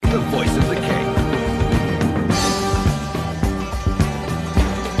the voice of the king.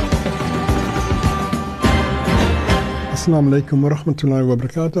 Assalamu alaikum wa rahmatullahi wa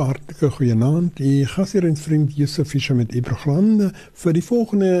barakatuh. Hartelijke goeienaand. Die gasheer en vriend Yusuf Fisher met die program vir die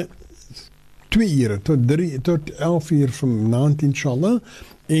volgende 2 ure tot 11 uur vanaand inshallah.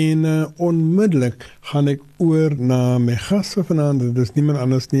 En onmiddellik gaan ek oor na my gas vir vanaand. Dit is niemand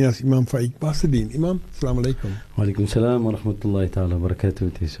anders nie as Imam Faik Basedien. Imam, assalamu alaikum. Wa alaikum salam wa rahmatullahi ta'ala wa barakatuh.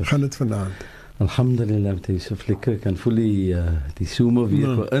 Gaan dit vanaand? Alhamdulillah, Yusuf, lekker. Ek kan voel die somer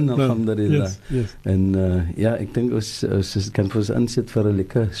weer in, alhamdulillah. Yes. En ja, ek dink ons kan vir ons insit vir 'n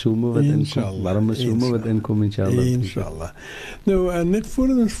lekker somer wat inkom. Warme somer wat inkom, inshallah. Inshallah. Nou, net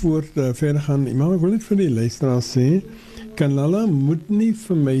voordat ons verder gaan, Imam, ek wil net vir die luisteraars sê, Kanala moet nie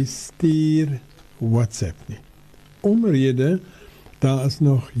vir my stuur WhatsApp nie. Omrede, daar is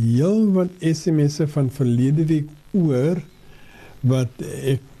nog heel wat sms'e van verlede week oor wat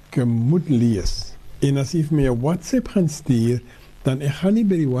ek moet lees. En as jy vir my 'n WhatsApp gaan stuur, dan ek gaan nie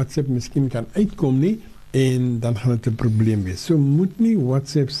by die WhatsApp miskien kan uitkom nie en dan gaan dit 'n probleem wees. So moet nie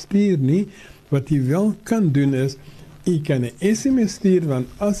WhatsApp stuur nie. Wat jy wel kan doen is, jy kan 'n SMS stuur, want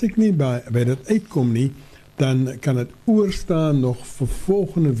as ek nie by dit uitkom nie, dan kan het oorstaan nog vir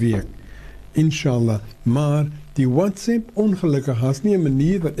volgende week, inshallah. Maar die WhatsApp, ongelukkig, has nie 'n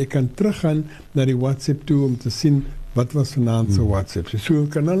manier wat ek kan teruggaan na die WhatsApp toe om te sien wat was vanaand se WhatsApp. So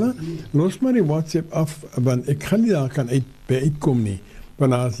kan hulle, los maar die WhatsApp af, want ek gaan nie daar kan uitkom nie,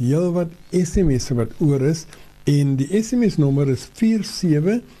 want daar is heel wat SMS'e wat oor is, en die SMS nommer is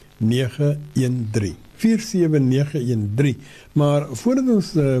 47913. 47913. Maar voordat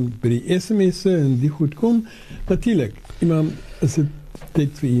ons by die sms'e en die goed kom, natuurlijk, Imam, is het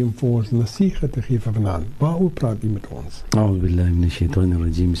tijd vir u om vir ons nasiha te gee vir vanaand. Waaroor praat u met ons? A'udhu billahi minash shaitanir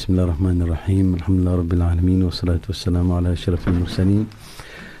rajim. Bismillahirrahmanirrahim. Alhamdulillahi rabbil alamin wassalatu wassalamu ala ashrafil mursalin.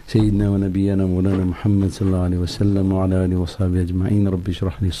 Sayyidina wa nabiyyina Mawlana Muhammad sallallahu alaihi wasallam wa ala alihi wa sahbihi ajma'in. Rabbi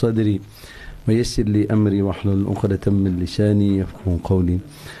shrah li sadri wa yassir li amri wahlul 'uqdatan min lisani yafqahu qawli.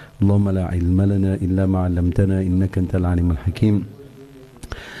 اللهم لا علم لنا إلا ما علمتنا إنك أنت العليم الحكيم.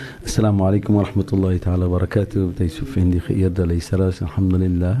 السلام عليكم ورحمة الله تعالى وبركاته. Yusuf en die geëerde luisteraars,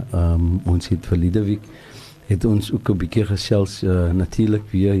 alhamdulillah, ons het verlede week het ons ook 'n bietjie gesels natuurlik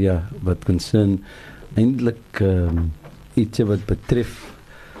weer, ja, wat concern eintlik iets wat betref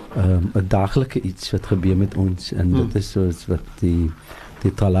 'n daaglikse iets wat gebeur met ons, en dit is soos wat die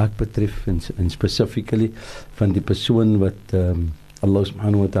talak betref, en specifically van die persoon wat Allah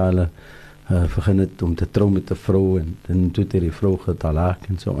subhanahu wa ta'ala begin het om te trou met 'n vrou, en toe het die vrou getalak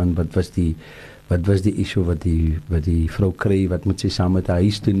en so, en wat was die issue wat die vrou kry, wat moet sy saam met haar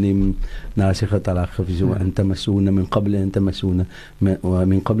huis toe neem na sy getalak gewees, en tamasuna min qabla an tamasuna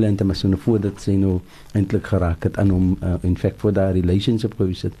min qabla an tamasuna, voordat sy nou eintlik geraak het aan hom, in fact voor daar relationship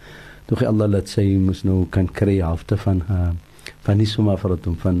gewees het, toe Allah laat sy moes nou kan kry halfte van haar, van die summa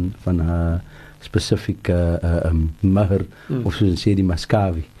van haar specific mahr, of soos sê die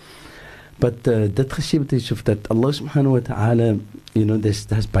maskawi. But dit gesê betref dat Allah subhanahu wa ta'ala, you know,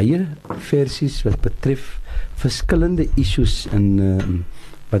 there's baie versies wat betref verskillende issues in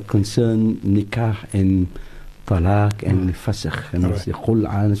wat concern nikah en talak en fasig en die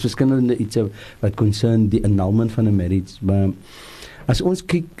khul'a, en verskillende iets wat concern die annulment van 'n marriage. Maar as ons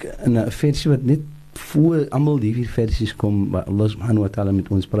kyk na 'n versie wat net voor almal die versies kom, waar Allah subhanahu wa ta'ala met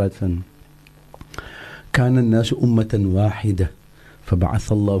ons praat van كان الناس أمة واحدة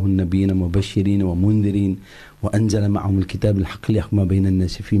فبعث الله النبيين مبشرين ومنذرين وأنزل معهم الكتاب الحق ليحكم بين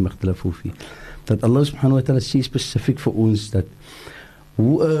الناس فيما اختلفوا فيه. Dat Allah subhanahu wa ta'ala sê spesifiek vir ons dat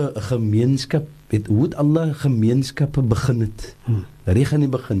hoe 'n gemeenskap het, hoe Allah gemeenskappe begin het. Reg aan die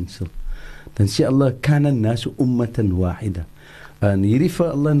beginsel. Dan sê Allah kana an-nas ummatan wahida. En hierdie vir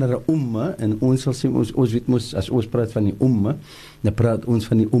Allah na 'n umma, en ons sal sê ons weet mos, as ons praat van die umma, dan praat ons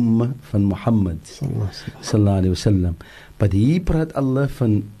van die umma van Muhammad sallallahu alaihi wasallam. Maar hier praat Allah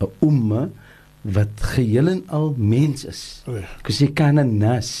van 'n umma wat geheel en al mens is. Because jy kan 'n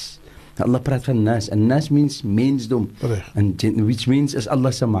nas. Allah praat van nas, en nas means mensdom, and which means is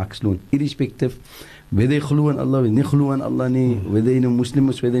Allah se maaksloon, irrespective whether jy glo in Allah, nie glo in Allah nie, whether jy 'n moslim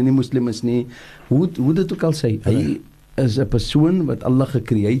is, whether jy nie moslim is nie, hoe dit ook al sê, hy is 'n persoon wat Allah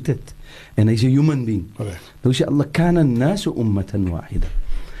gecreate het, en hy's 'n human being. Nou sê Allah kana nasu ummatan wahida.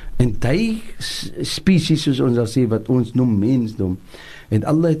 En die species, soos ons al sê, wat ons noem mensdom, en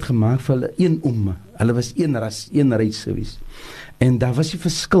Allah het gemaak vir hulle een umma. Hulle was een ras, een reis gewees. En daar was nie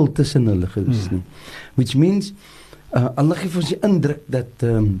verskil tussen hulle gewees nie. Which means, Allah geef ons die indruk dat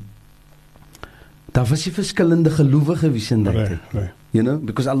daar was nie verskillende gelowige gewees in dat. You know,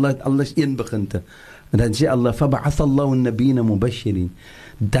 because Allah het alles een begin te En dan sê Allah, فَبَعَثَ اللَّهُ النَّبِيِّينَ مُبَشِّرِينَ.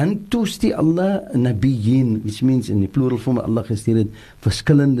 Dan toest die Allah nabiyyin, which means in die plural vorm Allah gestuur het,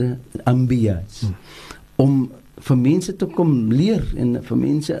 verskillende anbiya's, om vir mense te kom leer en vir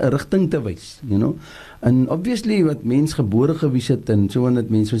mense 'n rigting te wys, you know. En obviously wat mens gebore gewees het en so en dat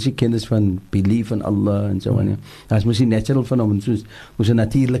mense was die kennis van belief in Allah en so en ja. As mos die natural van hom soos 'n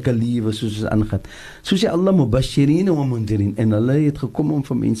natuurlike lewe soos aangaan. Soos Allah mubashirin wa mundirin, en hulle het gekom om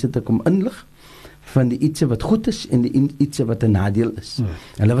vir mense te kom inlig van die ietsie wat goed is en die ietsie wat 'n nadeel is.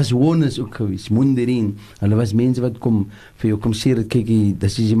 Hulle was warners ook gewees, mundirin. Hulle was mense wat kom vir jou kom sê dat kyk,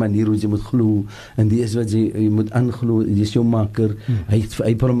 dis die manier hoe jy moet glo en die is wat jy moet aanglo, jy is jou maker.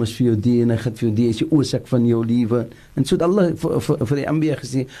 Hy promise vir jou die en hy gaan vir jou die is die oorsaak van jou lewe. En so het Allah vir die anbiya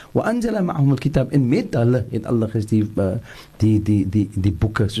gesê, wa anzala ma'ahum al-kitab, en met hulle het Allah gestuur die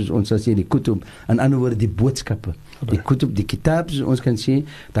boeke, soos ons sal sê die kutub, en ander woorde die boodskappe. Die kutub, die kitab, soos ons kan sê,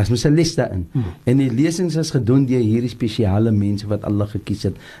 daar is mos 'n les daarin. En die lesings is gedoen deur hierdie spesiale mense wat Allah gekies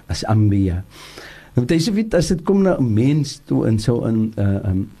het as anbiya. Nou dit is weet as dit kom na 'n mens toe en so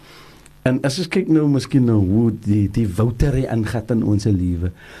en as ons kyk nou miskien nou hoe die woutery aangaan in ons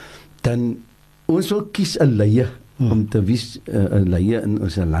lewe, dan ons wil kies 'n leier om te wees 'n leier in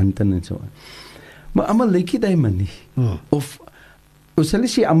ons land en so. Maar almal lyk dit maar nie. Of ons sal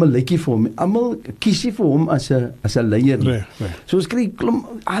sê almal lyk vir hom, almal kies vir hom as 'n leier. So ons kry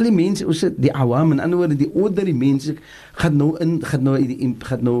al die mense, ons sit die awam, en ander woorde die ordinary mense gaan nou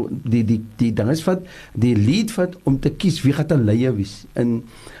die dinges vat, die lead vat om te kies wie gaan 'n leier wees.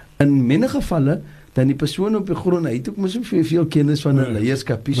 In menige gevalle dan die persoon op die grond, hy het ook mos veel kennis van 'n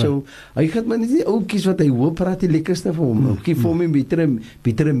leierskap. So hy gaan maar net die ou kies wat hy hoop praat die lekkerste vir hom. Gee vir hom 'n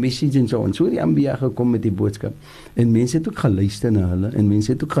betere message en so. En so die anbiya gekom met die boodskap. En mense het ook geluister na hulle en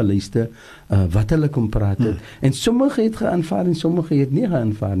mense het ook geluister wat hulle kom praat het. En sommige het geaanvaar en sommige het nie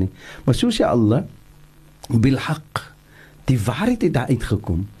geaanvaar nie. Maar so sê Allah bil haq, die waarheid het daar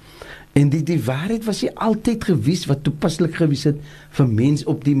uitgekom. En die waarheid was nie altyd gewys wat toepaslik gewys het vir mens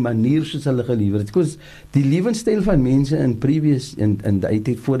op die manier soos hulle gelewer het. Because die lewenstyl van mense in previous en die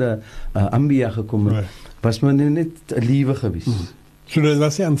tyd voor die anbiya gekom het, was maar net 'n lewe gewys. So dit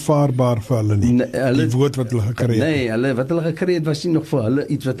was nie aanvaarbaar vir hulle nie. Die woord wat hulle gekry het. Nee, wat hulle gekry het was nie nog vir hulle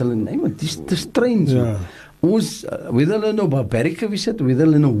iets wat hulle maar dis te strange. Ja. Ons whether hulle nou barbaric gewys het, whether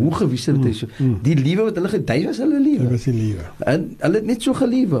hulle nou hoe gewys het, so die lewe wat hulle gedui was hulle lewe. Dit was die lewe. En hulle het net so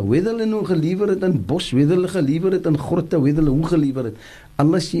gelewe, whether hulle nou gelewer het in bos, whether hulle gelewer het in grotte, whether hulle hoe gelewer het.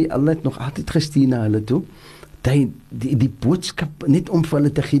 Allah het nog altyd gestuur na hulle toe. Die boodskap net om vir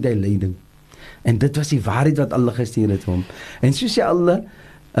hulle te gee die leiding. En dit was die waarheid wat Allah gestuur het vir hom. En so sê Allah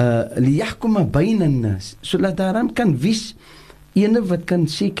liyahkuma bayna an-nas, sodat daaraan kan wys ene wat kan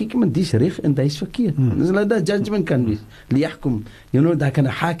sê, kyk maar dis reg en dis verkeerd. Dis hulle dat judgment kan wees. Liyahkum, daar kan 'n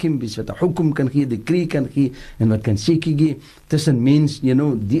hakim wees wat 'n hukum kan gee, decree kan gee en wat kan sê gee tussen mens,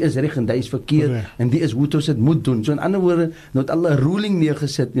 die is reg en dis verkeerd en die is hoe ons dit moet doen. So in ander woorde, nou het Allah 'n ruling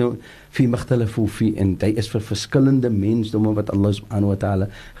neergesit, fi makhtalafu fi, en dit is vir verskillende mensdomme wat Allah subhanahu wa ta'ala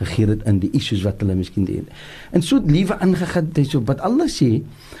gegee het in die issues wat hulle miskien doen. En so liewe aangegaan, so wat Allah sê,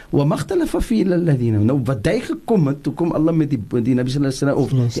 wa makhtalafa fi alladhina, nou wat hy gekom het, toe kom Allah met die Nabi sallallahu alaihi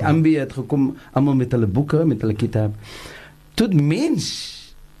wasallam, of die anbiya het gekom almal met hulle boeke, met hulle kitab, tot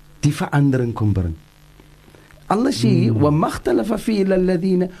mens die verandering kom bring. Allah sê wa makhtalafa fi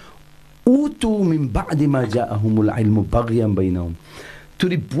alladhina utu min ba'di ma ja'ahumul ilmu baghyan bainahum. Toe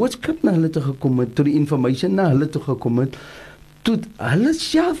die boodskap na hulle toe gekom het, toe die information na hulle toe gekom het, toe hulle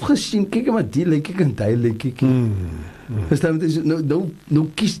self gesien, kyk maar die lyk ek en die lyk ek. Verstaan jy? Nou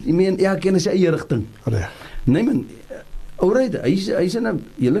kies elkeen in sy eie rigting. Nee man, alright, hy is in 'n,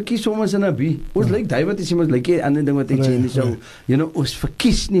 julle kies soms in 'n bi. Ons lyk daai wat is, ons lyk 'n ander ding wat ek sê nie so. Ons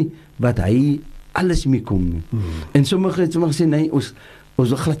verkies nie wat hy alles mee kom nie. En sommige sê nee, ons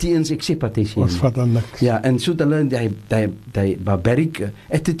wil glad nie eens accept wat hy sê. Ons vat dan niks. Ja, en so hulle die barbaric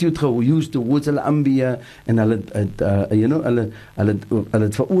attitude geuse towards hulle anbiya, en hulle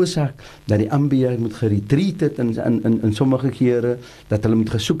het veroorsaak dat die anbiya moet geretreat het in sommige kere, dat hulle moet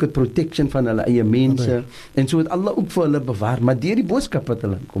gesoek het protection van hulle eie mense, en so het Allah ook vir hulle bewaar, maar deur die boodskap wat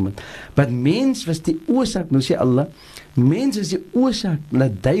hulle kom het. Maar mens was die oorsaak, nou sê Allah, mens is die oorsaak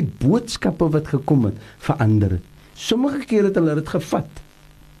dat die boodskappe wat gekom het, verander het. Sommige kere het hulle dit gevat.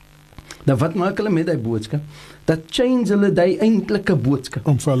 Nou wat maak hulle met die boodskap? Dat change hulle die eintlike boodskap.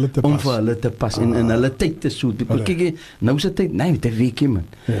 Om vir hulle te pas. En in hulle tyd te soet. Kyk, nou is dit tyd, nee, dit weet jy man.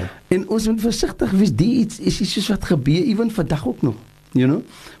 En ons moet versigtig wees, die iets is soos wat gebeur, even vandag ook nog.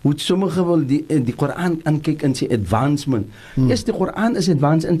 Hoe sommige wil die Koran aankyk in sy advancement. Die Koran is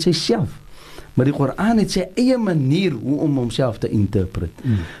advanced in sy self. Maar die Koran het sy eie manier hoe om homself te interpret.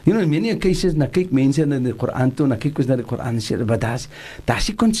 You know, in many cases, na kyk mense in die Koran toe, na kyk ons na die Koran en sê, maar daar's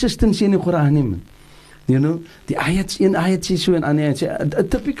die consistency in die Koran nie, man. You know, die ayat, een ayat sê so en ander ayat sê, a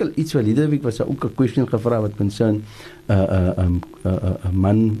typical iets wat hierdie week was daar ook 'n question gevra wat concern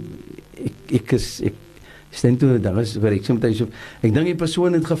man, ek stem toe, daar is correction met Yusuf. Ek dink die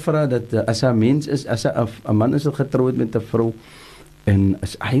persoon het gevra dat as 'n mens is, as 'n man is getroud met 'n vrou en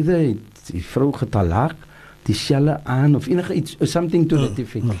as hy die vrou getalak, die selle aan of enige iets, something to that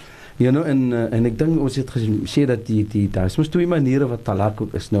effect. You know, en ek dink ons het gesê dat daar is mos twee maniere wat talak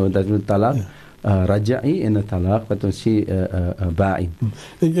ook is nou, dat met talak raja'i en 'n talak wat ons sê ba'in.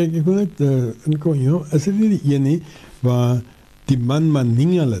 Ek wil net inkom, joh, as dit nie die een nie waar die man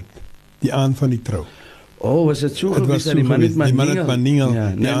maningel het die aan van die trou. Oh, was dit so gewees dat die man het maningel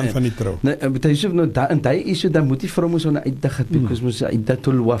die aan van die trou. Nee, maar jy sê nou en daai is so dan moet die vrou mos nou uitdag het because mos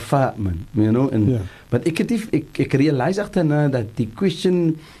uitdatul wafa man, you know, en but ek realize agterna dat die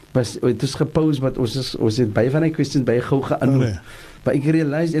question was het is gepose wat ons het baie van die questions baie gou geantwoord. But ek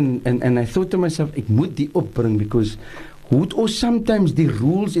realize and I thought to myself ek moet die opbring because hoe ons sometimes die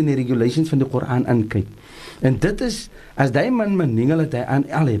rules en die regulations van die Koran aankyk. En dit is as daai man maningel het hy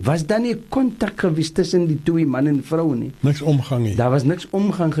aan was dan nie kontak gewees tussen die twee man en vrou nie. Niks omgang nie. Daar was niks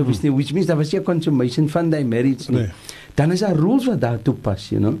omgang gewees nie, which means daar was nie consummation van die marriage nie. Dan is daar rules wat daar toepas,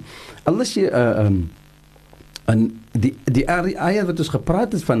 you know. Alles en die ayat wat ons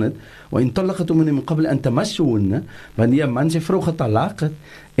gepraat het van dit, wa in talaqatum min qabl an tamassuhunna, wanneer 'n man sy vrou getalak het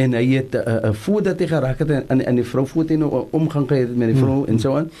en hy het voordat hy geraak het en die vrou voordat hy nou omgang gehad het met die vrou en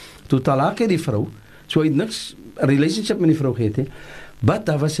so aan, toe talak hy die vrou, so hy het niks relationship met die vrou gehad het. But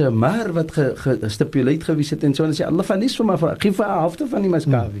daar was 'n maar wat gestipuleerd gewees het en so en sê Allah van niks vir my vrou, gee vir haar halfte van die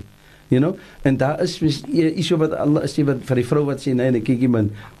maskawi. You know, en daar is issue wat Allah is wat vir die vrou wat sê nee, kyk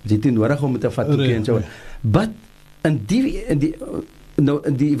iemand, jy het nodig om te vat en so. But en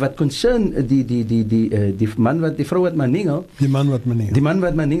die wat concern die man wat die vrou wat maningel, die man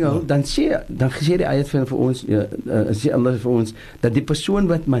wat maningel, dan sê die ayat vir ons sê Allah vir ons dat die persoon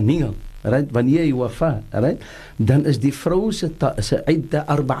wat maningel, right, wanneer hy wafa, right, dan is die vrou se idda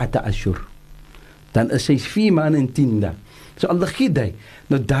 4 ashhur. Dan is sy 4 maande en 10 dae. So Allah gee dit.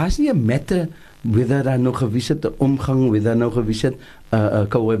 Nou daar's nie 'n matter whether daar nou gewys het 'n omgang, whether nou gewys het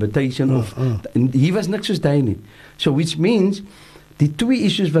cohabitation of hier was niks soos daai nie. So which means die twee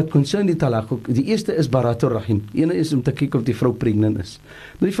issues wat concern die talaq, die eerste is baratul rahim. Ene is om te kyk of die vrou pregnant is.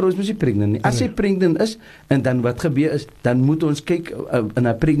 Nou die vrou is mos nie pregnant nie. As sy pregnant is en dan wat gebeur is, dan moet ons kyk in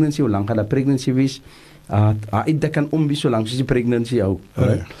 'n pregnancy, hoe lank gaan 'n pregnancy wees? Dit kan omwees so lank soos die pregnancy hou.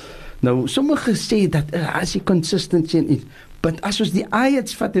 Right? Nou sommige sê dat as jy consistency in iets, but as ons die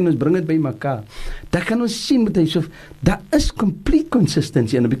ayats vat en ons bring dit by mekaar, dan kan ons sien met Yusuf, daar is complete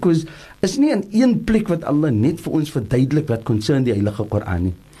consistency in, because is nie in een plek wat Allah net vir ons verduidelik wat concern die Heilige Koran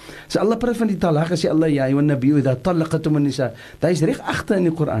nie. So Allah praat van die talaq, as Allah ja ayyuhan nabiyyu idha talaqtum an-nisa, daar is reg agter in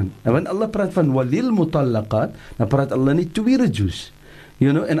die Koran. En wanneer Allah praat van walil mutallaqat, dan praat Allah nie twee rejus.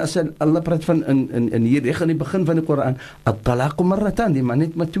 You know, en as Allah praat van in hier reg aan die begin van die Koran, at-talaqu marratan, die man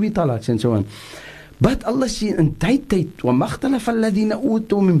net met twee talaqs en so aan. But Allah sê in tyd wa makhtalafa alladhina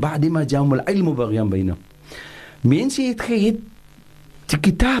utu min ba'di ma ja'ahumul ilmu baghyan bainahum. Mense het gehet die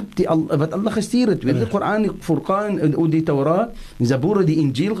kitab wat Allah gestuur het, weet die Koran, die Furqan, die Torah, die Zabur, die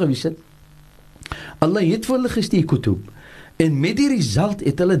Injil gewys het. Allah het vir hulle gestuur kutub. En met die result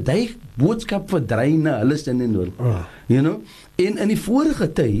het hulle die boodskap verdry na hulle sin en wil. You know? En in die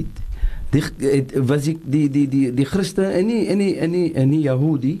vorige tyd was die Christen en die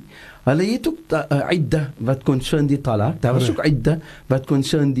Yahudi, hulle het ook idda wat concern die talaq, daar was ook idda wat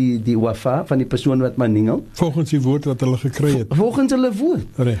concern die wafa van die persoon wat maningel. Volgens die woord wat hulle gekry het. Volgens hulle woord.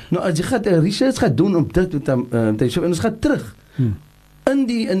 Nou as jy gaan research gaan doen op dit en ons gaan terug in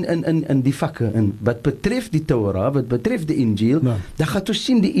die vakke in wat betref die Torah, wat betref die Injil, dan gaan ons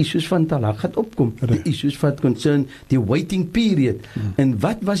sien die issues van talaq gaan opkom. Die issues wat concern die waiting period. En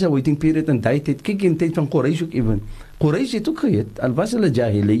wat was 'n waiting period in daai tyd? Kyk in tyd van Quraysh ook even. Quraysh het ook gehet, al was hulle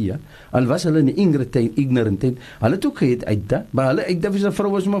jahiliya, al was hulle in ignorant tyd, hulle het ook gehet idda, maar hulle idda was 'n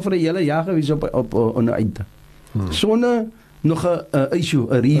vrou was maar vir 'n hele jaar gewees op 'n idda. Sonder nog 'n issue,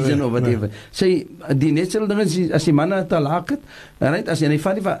 'n reason of whatever. Sy die natural ding is as die man talaq het, right, as jy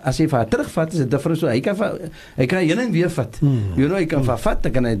as hy vir terugvat, is dit different, so hy kan heen en weer vat. You know, hy kan vat,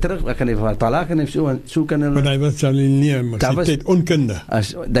 dan kan hy terug, kan hy vir talaq en so kan hulle. Maar hy was nie, maar sy tyd onkunde.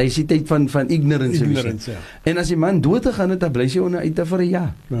 As daai is die tyd van ignorance. Ja. En as die man dood gegaan het, dan bly sy onder uit vir 'n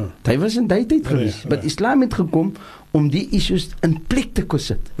jaar. Hy was in daai tyd gewees. Maar Islam het gekom om die issues in plek te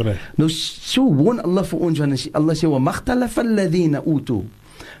sit. Nou so woon Allah vir ons, want Allah sê wa makhtalafa alladhina utu.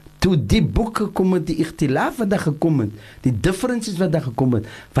 toe die boek gekom het, die ikhtilaf wat daar gekom het, die differences wat daar gekom het,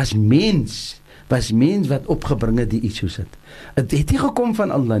 was mens wat opgebring het die issues het. Het het nie gekom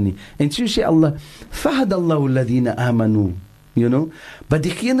van Allah nie. En so sê Allah, fahadallahu alladhina amanu, you know, maar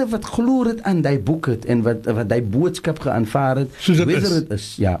diegene wat glo het aan die boek het, en wat die boodskap geaanvaar het,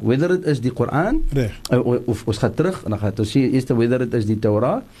 whether it is die Koran, of ons gaat terug, en dan gaat ons sê, eerst whether it is die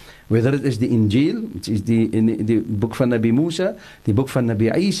Torah, whether it is die Injil, which is die boek van Nabi Musa, die boek van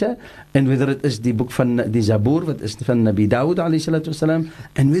Nabi Isa, en whether it is die boek van die Zabur, wat is van Nabi Dawud, alayhi salatu wassalam,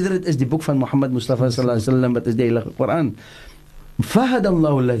 en whether it is die boek van Muhammad Mustafa, sallallahu alayhi wasallam, wat is die heilige Koran.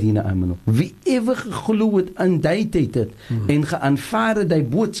 Fahadallahu alladhina amanu. Wie ewe geglo het in die tyd het, en geaanvaar het die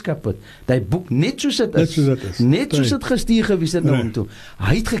boodskap het, die boek net soos het is, net soos het gestuur gewees het na hom toe,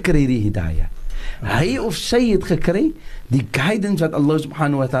 hy het gekry die hidayah. Hy of sy het gekry die guidance wat Allah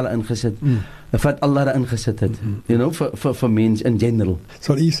subhanahu wa ta'ala ingesit, wat Allah daar ingesit het, you know, vir mens in general.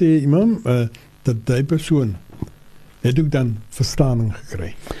 Sal u sê, imam, dat die persoon het ook dan verstaaning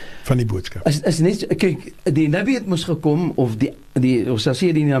gekry van die boodskap? Is net, kyk, die Nabi het moes gekom, of of sal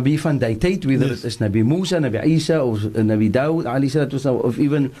sê die Nabi van die tyd, whether het is Nabi Musa, Nabi Isa, of Nabi Dawud, of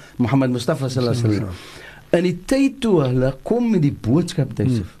even Muhammad Mustafa sallallahu alaihi wasallam. In die tyd toe hulle kom met die boodskap,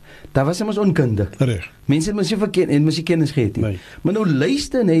 daar was immers onkunde. Mense het mos nie kennis gehad nie. Maar nou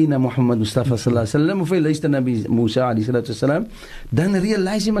luister hy na Muhammad Mustafa sallallahu alaihi wasallam, of hy luister na Nabi Musa alayhi wasallam, dan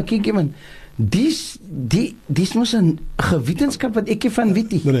realize hy, maar kyk man, dis mos 'n gewetenskap wat ek van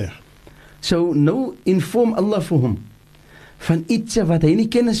weet nie. So nou inform Allah vir hom van iets wat hy nie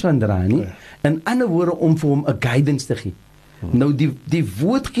kennis van dra nie, in ander woorde om vir hom 'n guidance te gee. Nou die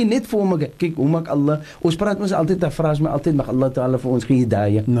woord gee net vir hom, kyk hoe maak Allah, ons praat ons altyd, daar vraag my altyd, mag Allah ta'ala vir ons gee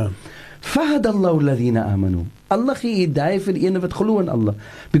hidayah. Fahadallahu alladhina amanu. Allah gee hidayah vir die ene wat glo in Allah,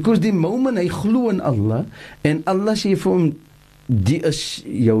 because die moment hy glo in Allah, en Allah sê vir hom, die is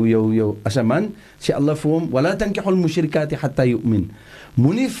jou as 'n man, sê Allah vir hom, wala tankihul mushrikati hatta yu'min.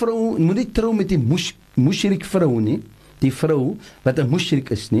 Moenie trou met die mushrik vrou nie, die vrou wat 'n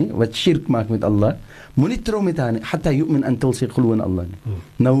mushrik is nie, wat shirk maak met Allah, moenie trou met haar nie, hatta yu'min, until sy glo in Allah nie.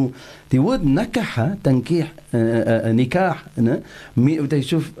 Nou, die woord nakaha, tankih, nikah, wat hy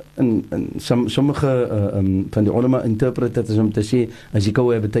so, sommige van die ulama interpret het as om te sê, as die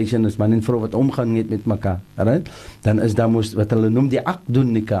cohabitation is man en vrou wat omgaan met mekaar, right? Dan is daar moest, wat hulle noem die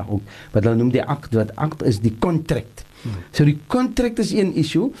aqdun nikah ook, wat hulle noem die aqd, wat aqd is die contract. So die contract is een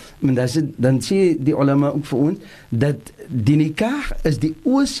issue, en dan sê die ulama ook vir ons, dat die nikah is die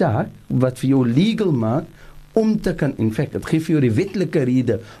oorsaak wat vir jou legal maak, om te kan, in fact, het geef vir jou die wetlike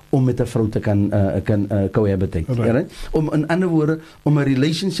rede om met 'n vrou te kan cohabitate. Right? Om in ander woorde, om 'n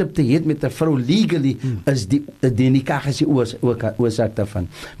relationship te hê met 'n vrou legally, is die nikah is die oorsaak daarvan.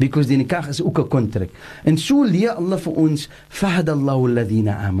 Because die nikah is ook 'n contract. En so leer Allah vir ons, fahadallahu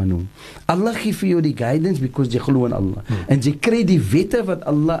alladhina amanu. Allah gee vir jou die guidance, because jy glo in Allah. En jy kry die wette wat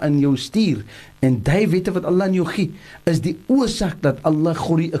Allah aan jou stuur, en die wette wat Allah aan jou gee, is die oorsaak dat Allah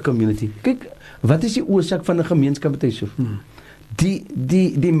groei 'n community. Kyk, wat is die oorsaak van 'n gemeenskap, met Yusuf?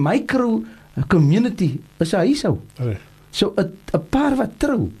 Die micro community is 'n huishou. So 'n paar wat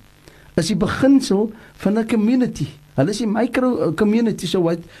trou is die beginsel van 'n community. Hulle is die micro community. So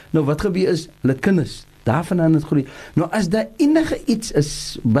wat gebeur is, hulle kinders, daarvandaan het groei. Nou as daar enige iets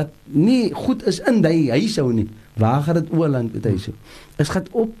is wat nie goed is in die huishou nie, waar gaan dit oorland met huishou? Dit gaan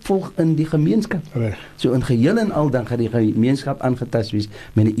opvolg in die gemeenskap. So in geheel en al, dan gaan die gemeenskap aangetast wees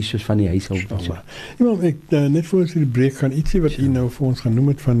met die issues van die huishou. Iemand, ek net voor ons die breek gaan ietsie wat u nou vir ons gaan noem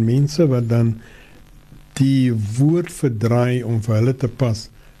het van mense wat dan die woord verdraai om vir hulle te pas.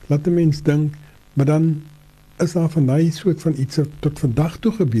 Laat 'n mens dink, maar dan is daar van daai soort van iets tot vandag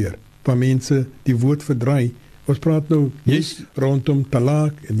toe gebeur, waar mense die woord verdraai. Ons praat nou rondom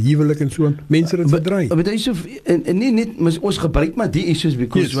talak en huwelik en so, mense dit verdraai. Maar dit is so, nie net, ons gebruik maar die issues,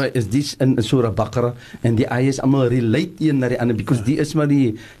 because is dis in Surah Baqarah, en die ayahs allemaal relate een na die ander, because die is maar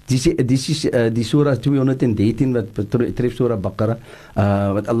die Surah 213 wat betref Surah Baqarah,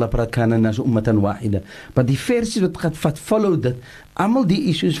 wat Allah praat, kana nasu ummatan wahida. Maar die versies wat follow dit, allemaal die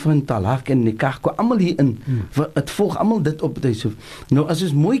issues van talak en nikah, allemaal hierin, het volg allemaal dit op. Nou as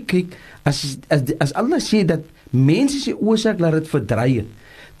ons mooi kyk, as Allah sê dat mense se oorsaak laat dit verdraai het,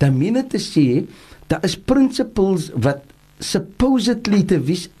 dan meen dit te sê, daar is principles wat supposedly te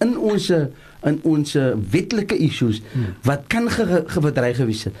wees in ons wetlike issues, wat kan verdraai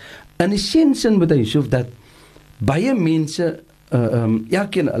gewees het. In die sin met Yusuf, dat baie mense,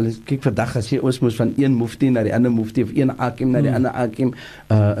 kyk vandag as jy ons moes van een mufti na die ander mufti, of een hakim na die ander hakim,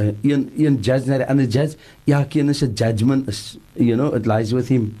 een judge na die ander judge, kennis se judgment is, it lies with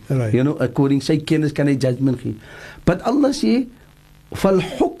him. According sy kennis kan hy judgment gee. But Allah sê, fal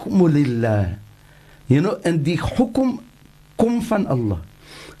hukmu lillah. En die hukum kom van Allah.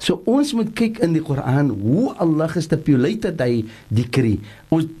 So ons moet kyk in die Koran hoe Allah gestipuleer hy decree.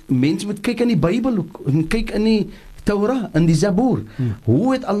 Mense moet kyk in die Bybel ook, en kyk in die Torah, in die Zaboor.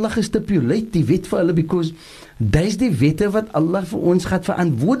 Hoe het Allah gestipuleer die wet vir hulle, because dis die wette wat Allah vir ons gaat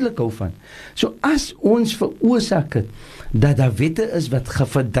verantwoordelik hou van. So as ons veroorsaak het, dat daar wette is wat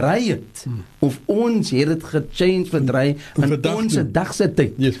geverdraai het, of ons het het gechange, verdraai, in ons dagse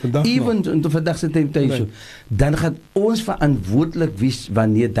tyd, even in die dagse tyd, dan gaan ons verantwoordelik wees,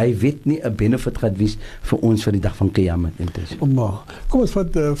 wanneer die wet nie 'n benefit gaat wees, vir ons vir die dag van Qiyamah. Kom ons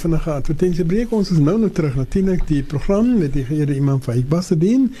vat vinnig 'n advertensiebreek, ons is nou nog terug, natuurlik die program met die geëerde imam Faik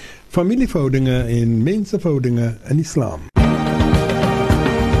Basseddin, familieverhoudinge en menseverhoudinge in Islam.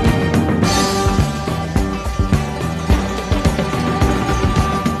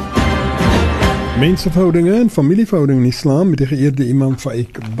 Menseverhoudinge en familieverhoudinge in Islam met die geëerde imam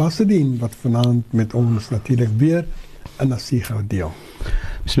Faik Basseddin, wat vanaand met ons natuurlik weer 'n nasiha deel.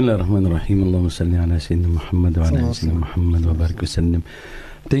 Bismillahirrahmanirrahim. Allahumma salli ala sayyidina Muhammad wa ala sayyidina Muhammad wa barik wa sallim.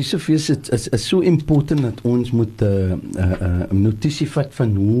 Yusuf, is so important dat ons moet notisie vat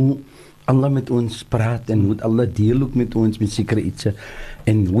van hoe Allah met ons praat en hoe Allah deel ook met ons met sekere iets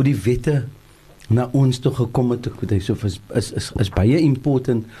en hoe die wette na ons toe gekom het. Yusuf, is baie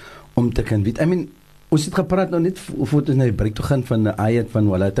important om te kan weet. Ons het gepraat nou net voor ons na die breek toe gaan van 'n ayat van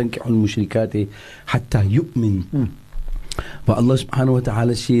wala tankihul mushrikati hatta yu'min. Waar Allah subhanahu wa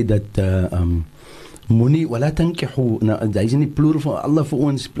ta'ala sê dat moenie wala tankihu, daar is nie plural van Allah vir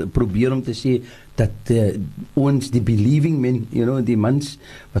ons probeer om te sê dat ons die believing men, die mens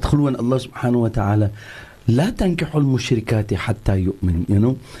wat glo in Allah subhanahu wa ta'ala, la tankihul mushrikati hatta yu'min,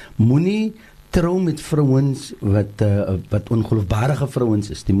 moenie trou met vrouens wat ongeloofbare vrouens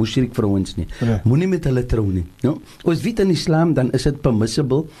is, die mushrik vrouens nie. Moenie met hulle trou nie. Ons weet in Islam, dan is het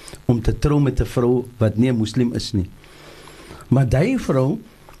permissible om te trou met 'n vrou wat nie 'n moslim is nie. Maar die vrou,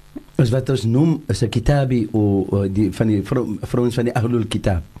 is wat ons noem, is 'n kitabi, van die vrouens van die Ahlul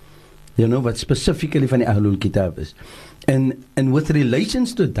Kitab. Wat specifically van die Ahlul Kitab is. And with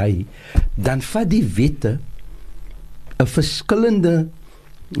relations to die, dan vat die wette 'n verskillende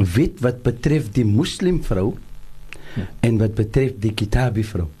wet wat betref die moslim vrou en wat betref die kitabi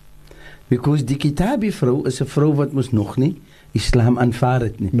vrou. Because die kitabi vrou is 'n vrou wat mos nog nie Islam aanvaar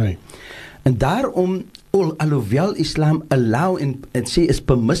het nie. Nee. En daarom, alhoewel Islam allow en sê is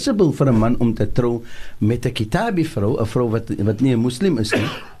permissible vir 'n man om te trou met 'n kitabi vrou, 'n vrou wat nie 'n moslim is nie,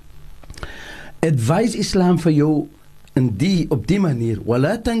 advise Islam vir jou op die manier,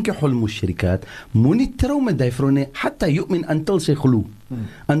 wala tankihul mushrikat, moenie trou met die vrou nie, hatta yu'min, until sy glo.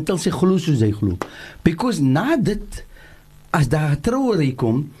 Until sy glo soos sy glo. Because na dit, as daar trouwery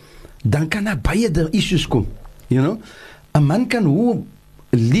kom, dan kan daar baie issues kom. 'n man kan hoe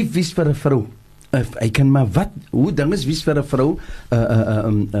lief wees vir 'n vrou. Hy kan maar hoe dinges wees vir 'n vrou,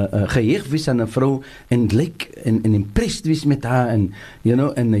 geheeg wees aan 'n vrou, en en impressed wees met haar, en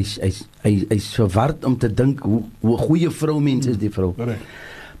hy's verward om te dink hoe 'n goeie vrou mens is die vrou.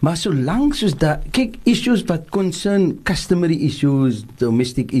 Maar solank soos dat, kyk, issues wat concern customary issues,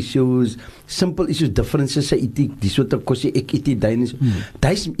 domestic issues, simple issues, differences se etiek, die soort kos ek eet dit,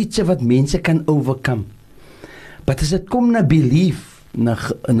 dis iets wat mense kan overcome. But as dit kom na belief, na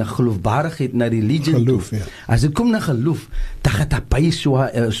geloofbaarheid, na religion, geloof, as dit kom na geloof, dan gaat daar baie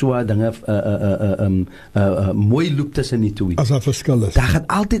so dinge mooi loop tussen die twee. As daar verskil is. Daar gaat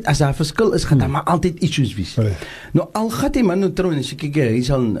altyd, as daar verskil is, gaan daar maar altyd issues wees. Nou, al gaat die man nou trou, en as jy kyk,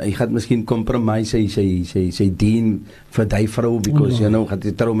 hy gaat miskien compromise sy dien vir die vrou, because, gaat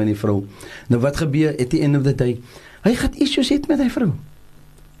hy trou met die vrou. Nou, wat gebeur, at the end of the day, hy gaat issues hê met die vrou.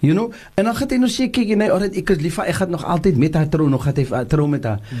 En dan gaat hy nou sê, kyk, ek is lief, ek gaat nog altyd met haar trou, nog gaat hy trou met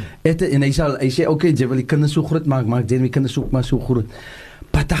haar. En hy sê, okay, jy wil die kinders so groot maak jy die kinders ook maar so groot.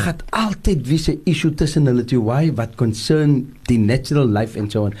 Maar daar gaat altyd wees 'n issue tussen hulle twee, wat concern die natural life en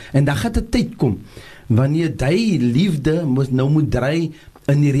so on. En dan gaat 'n tyd kom, wanneer die liefde moet draai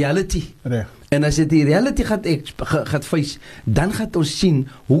in die reality. En as dit die reality gaat face, dan gaat ons sien,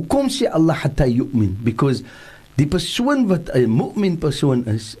 hoekom sê Allah hatta yu'min? Because die persoon wat 'n mu'min persoon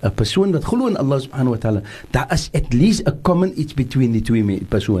is, 'n persoon wat glo in Allah subhanahu wa ta'ala, daar is at least a common iets between die twee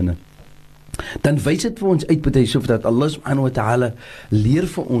persone. Dan wys dit vir ons uit by Yusuf dat Allah subhanahu wa ta'ala leer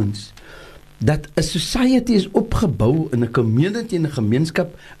vir ons dat 'n society is opgebou, in 'n community en 'n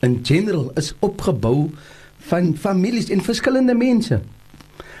gemeenskap in general is opgebou van families en verskillende mense.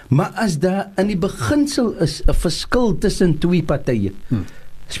 Maar as daar in die beginsel is 'n verskil tussen twee partye,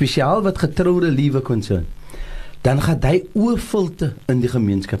 spesiaal wat getroude liewe concern, dan gaan hy oorfilte in die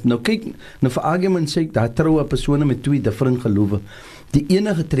gemeenskap. Nou kyk, nou vir argument sê ek, daar troue persone met 2 different gelowe. Die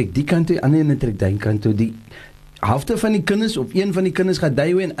ene trek die kant toe, die ander trek die kant toe. Die helfte van die kinders, of een van die kinders gaan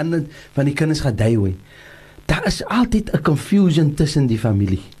die way, en ander van die kinders gaan die way. Daar is altyd 'n confusion tussen die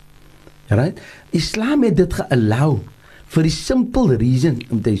familie. Right? Islam het dit geallow vir die simple reason,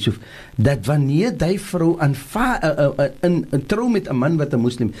 Yusuf, dat wanneer die vrou trou met 'n man wat 'n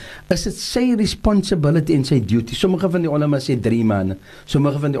moslim, is dit sy responsibility en sy duty. Sommige van die ulama sê 3 maande,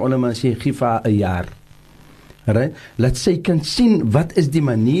 sommige van die ulama sê gee vir haar 'n jaar. Right? Laat sy kan sien wat is die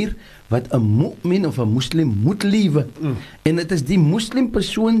manier wat 'n mu'min of 'n moslim moet lewe. En dit is die moslim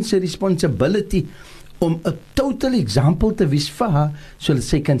persoon se responsibility om 'n total example te wees vir haar, sodat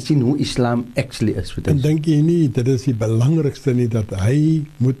sy kan sien hoe Islam actually is. En dink jy nie, dit is die belangrikste nie, dat hy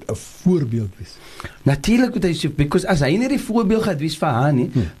moet 'n voorbeeld wees? Natuurlik moet hy sê, because as hy nie die voorbeeld gaat wees vir haar nie,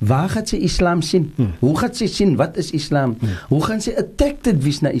 waar gaat sy Islam sien? Hoe gaat sy sien, wat is Islam? Hoe gaan sy attracted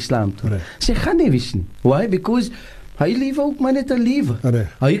wees na Islam toe? Sy gaan nie wees nie. Why? Because hy lewe ook maar net 'n lewe.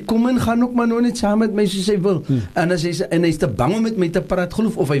 Hy kom en gaan ook maar nou net saam met my soos hy wil. En as hy is te bang om met my te praat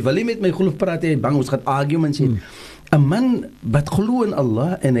geloof, of hy wil nie met my geloof praat, hy bang ons gaan arguments hê. 'n Man wat glo in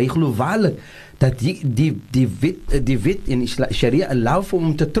Allah en hy glo waarlik dat die wet in Sharia allow vir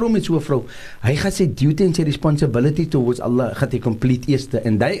hom te trou met so 'n vrou. Hy gaan sy duty en sy responsibility towards Allah gaan hy complete eerste,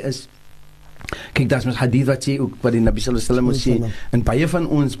 en hy is, kyk, daar is mos hadith wat sê ook, wat die Nabi sallallahu alaihi wasallam sê, en baie van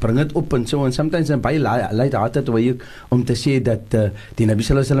ons bring dit op en so, en sometimes en baie light-hearted way om te sê dat die Nabi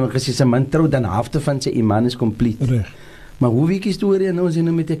sallallahu alaihi wasallam gesê, sy man trou, dan halfte van sy iman is complete. Maar hoe weet die storie nou, as hy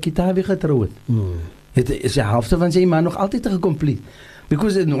nou met 'n kitabi getrou het, is die halfte van sy iman nog altyd gecomplete.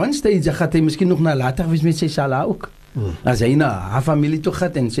 Because in one stage, gaat hy miskien nog nalatig wees met sy salah ook. As hy na haar familie toe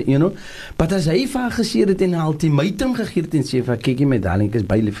gaat en sê, but as hy vir haar gesê het en haar ultimatum gegee het en sê, kyk my darling, ek is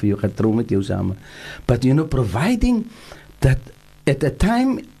baie lief vir jou, gaan trou met jou samen. But providing that at a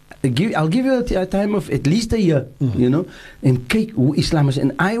time, I'll give you a time of at least a year, en kyk hoe Islam is,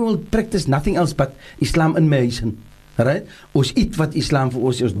 and I will practice nothing else but Islam in my huis. Right? Ons eet wat Islam vir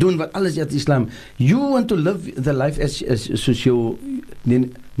ons doen wat alles wat Islam. You want to live the life as you,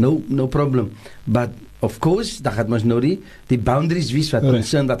 no problem. But of course, daar gaat ons nou die boundaries wees wat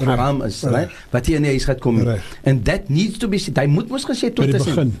concern, wat haram is, right? Wat hier in die huis gaat kom. And that needs to be said. Hy moet ons gesê tot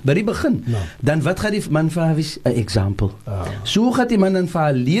by die begin. Dan wat gaat die man vir haar wees? 'n example. So gaat die man dan vir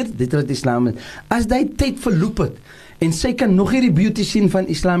haar leer dit wat Islam is. As die tyd verloop het en sy kan nog nie die beauty sien van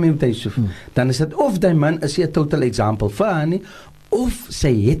Islam en Yusuf, dan is dit of die man is 'n total example vir haar nie, of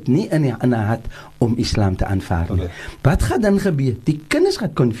sy het nie in haar hart om Islam te aanvaar nie. Wat gaan dan gebeur? Die kinders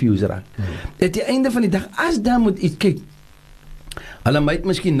gaan confused raak. At die einde van die dag, as daar moet iets, kyk, hulle might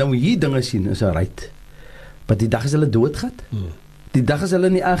miskien nou hier dinge sien, is right, maar die dag as hulle dood gaat, die dag as hulle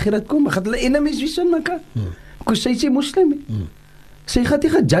in die akhirat kom, gaat hulle enemies wees in mekaar, because sy moslim, sy gaat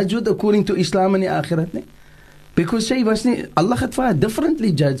nie gejudge word according to Islam in die akhirat nie. Because sy was nie, Allah het vir haar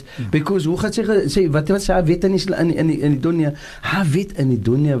differently judge, because hoe gaat sy wat sy haar wet in die dunya, haar wet in die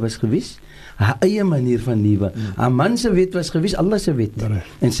dunya was gewis, haar eie manier van lewe, haar man se wet was gewis, Allah se wet,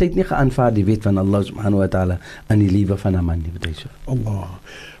 en sy het nie geaanvaar die wet van Allah subhanahu wa ta'ala in die lewe van haar man, Allah.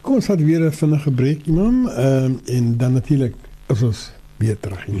 Kom ons het weer 'n vinnige breek, imam, en dan natuurlik is ons weer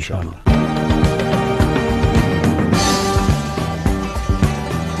terug, inshallah.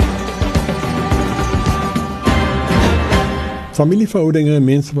 Familieverhoudinge en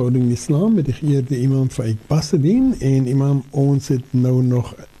menseverhouding in Islam met die geëerde imam Faik Bassedien, en imam, ons het nou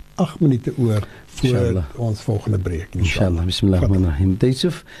nog 8 minute oor voor ons volgende breek. Inshallah. Bismillahirrahmanirrahim.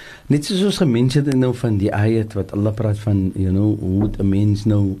 Yusuf, net soos ons gemens het nou van die ayat wat Allah praat van, hoe 'n mens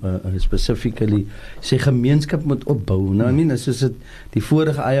nou specifically sy gemeenskap moet opbou. Nou, I mean, soos dit die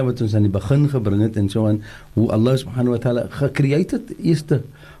vorige ayat wat ons aan die begin gebring het en so aan, hoe Allah subhanahu wa ta'ala gecreëerd het eerste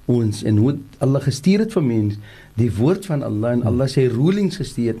ons, en hoe Allah gestuur het vir mens, die woord van Allah, en Allah sy rulings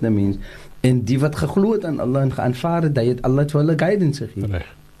gestuur het na mens, en die wat geglo het aan Allah en geaanvaar het, het Allah vir hulle guidance gegee.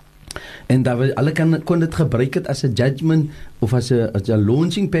 En dat hulle kon dit gebruik het as 'n judgment, of as 'n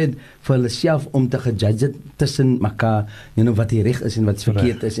launching pad vir hulle self om te gejudge het tussen mekaar, wat die reg is en wat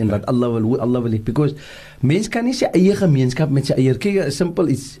verkeerd is, en wat Allah wil, hoe Allah wil, because mens kan nie sy eie gemeenskap met sy eie, kyk, simpel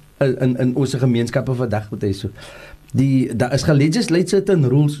iets in ons gemeenskappe vandag, wat hy so, daar is gelegislate certain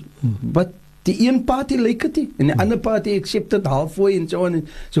rules, wat die een party like het nie, en die ander party accept het halfway en so on,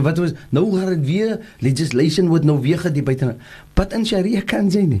 so wat was, nou gaan het weer, legislation word nou weer gedebateer, but in Sharia kan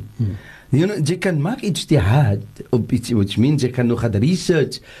jy nie, jy kan maak iets die hard, op iets, which means jy kan nog gaan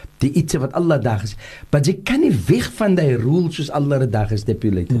research, die iets wat Allah daar is, but jy kan nie weg van die rules soos Allah daar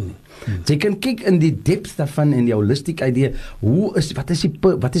gestipuleerd het nie. Jy kan kyk in die depth daarvan en die holistic idee, wat is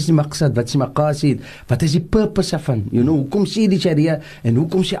die maqsad, wat is die maqasid, wat is die purpose daarvan, hoekom sê die sharia, en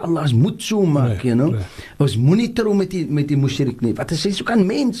hoekom sê Allah, ons moet so maak, ons moet nie trou met die mushrik nie, wat is hy so kan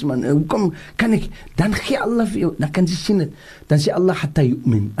mens, man, hoekom kan ek, dan gee Allah vir jou, dan kan jy sien het, dan sê Allah, hatta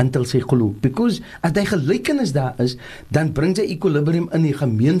yu'min, until sy geloof, because as die gelykenis daar is, dan bring sy equilibrium in die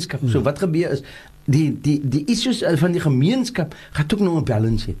gemeenskap, so wat gebeur is, die issues van die gemeenskap, gaat ook nou 'n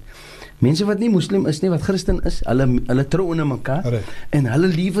balance hê. Mense wat nie moslim is nie, wat Christen is, hulle trou onder mekaar, en hulle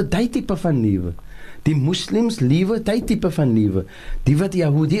liewe die tipe van liewe. Die moslims liewe die tipe van liewe. Die wat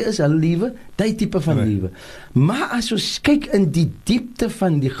Yahudi is, hulle liewe die tipe van liewe. Maar as ons kyk in die diepte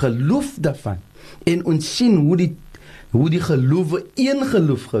van die geloof daarvan, en ons sien hoe die gelowe een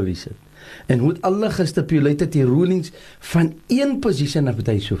geloof gewees het, en hoe het Allah gestipuleerd die rulings van een posisie na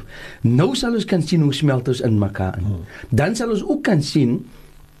Yusuf. Nou sal ons kan sien hoe smelt ons in mekaar in. Dan sal ons ook kan sien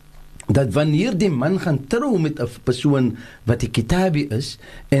dat wanneer die man gaan trou met 'n persoon wat die kitabi is,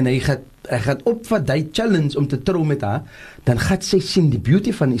 en hy gaat opvat die challenge om te trou met haar, dan gaat sy sien die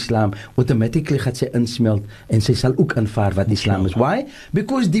beauty van Islam, automatically gaat sy insmelt, en sy sal ook aanvaar wat Islam is. Why?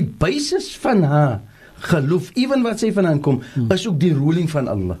 Because die basis van haar geloof, even wat sy vandaan kom, is ook die ruling van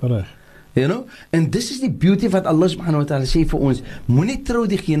Allah. And this is the beauty wat Allah subhanahu wa ta'ala sê vir ons, moenie trou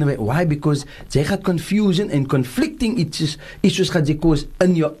diegene by, why? Because jy gaat confusion en conflicting issues gaat jy koos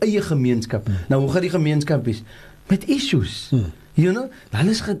in jou eie gemeenskap. Nou, hoe gaat die gemeenskap wees? Met issues.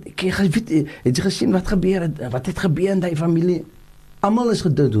 Alles het jy gesien wat het gebeur in die familie? Almal is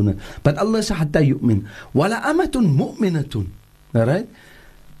gedoen. But Allah sê hatta yu'min. Wala amatun mu'minatun. Alright?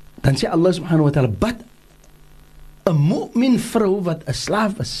 Dan sê Allah subhanahu wa ta'ala, but 'n mu'min vrou wat 'n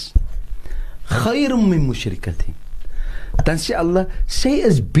slaaf is, khairum min mushrikati. Dan sê Allah, sy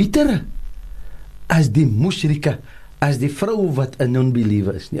is beter as die mushrika, as die vrou wat 'n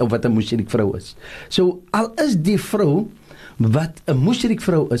non-believer is, of wat 'n mushrik vrou is. So, al is die vrou wat 'n mushrik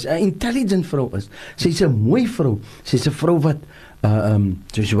vrou is, 'n intelligent vrou is, sy's 'n mooi vrou, sy's 'n vrou wat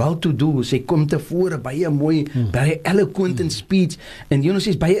sy's well to do, sy kom tevore, baie mooi, baie eloquent in speech, en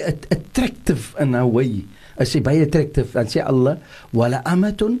sy's baie attractive in her way, as sy baie attractive, dan sê Allah, wala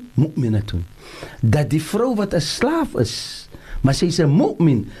amatun mu'minatun, dat die vrou wat 'n slaaf is, maar sy is 'n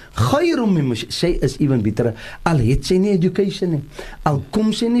mu'min, khairum min mushrik, sy is even beter, al het sy nie education nie, al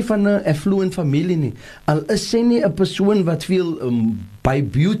kom sy nie van 'n affluent familie nie, al is sy nie 'n persoon wat veel by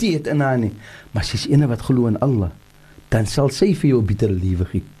beauty het in haar nie, maar sy is ene wat glo in Allah, dan sal sy vir jou 'n beter lewe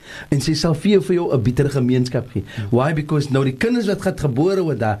gee, en sy sal vir jou 'n beter gemeenskap gee. Why? Because nou die kinders wat gaat gebore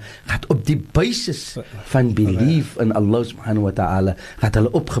word daar, gaat op die basis van belief in Allah subhanahu wa ta'ala, gaat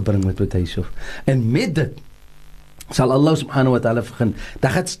hulle opgebring met wat hy so. En met dit sal Allah subhanahu wa ta'ala begin,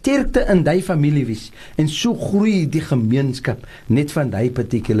 daar gaat sterkte in die familie wees, en so groei die gemeenskap, net van die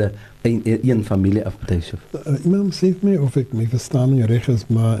particular een familie af met hy so. Imam, sê my of ek my verstaan nie reg is,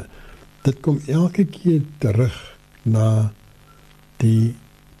 maar dit kom elke keer terug na die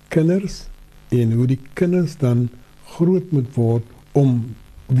kinders, en hoe die kinders dan groot moet word, om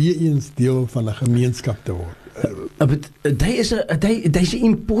weer eens deel van 'n gemeenskap te word. Dit is 'n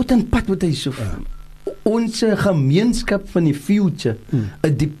important part wat hy so. Ons gemeenskap van die future,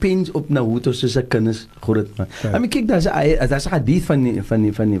 it depends op nou hoe ons se kinders groot maak. I mean, kyk, daar's 'n hadith van die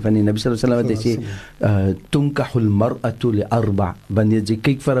Nabi sallallahu alaihi wasallam wat hy sê, tunkahul mar'atu li arba', wanneer jy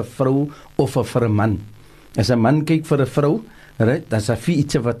kyk vir 'n vrou of vir 'n man. As 'n man kyk vir 'n vrou, right, dan is daar vier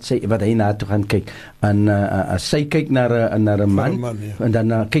iets wat hy na toe gaan kyk. En as sy kyk na 'n man, en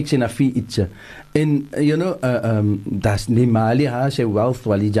dan kyk sy na vier iets. En das limaliha, sy wealth,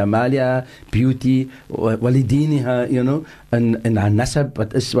 wali jamaliha, beauty, wali diniha, en haar nasab,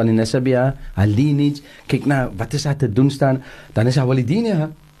 wat is wali nasabiha, haar lineage, kyk na wat is haar te doen staan, dan is haar wali diniha,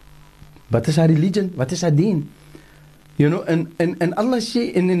 wat is haar religion, wat is haar dien. En Allah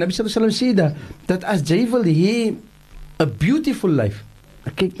sê, en Nabi sallallahu alaihi wasallam sê dat as jy wil hê 'n beautiful life,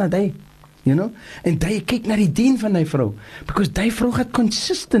 kyk na die, en die kyk na die dien van die vrou, because die vrou gaat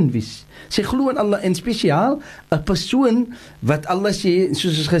consistent wees, sy glo in Allah, en spesiaal 'n persoon wat Allah sê,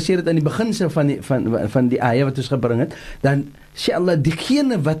 soos ons gesê het aan die beginsel van die ayah wat ons gebring het, dan sê Allah,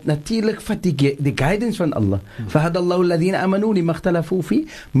 diegene wat natuurlik vat die guidance van Allah, fahadallahu alladhina amanu lima ikhtalafu fi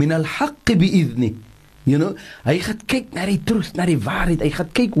min al-haqq bi'idhni. Hy gaat kyk na die truth, na die waarheid, hy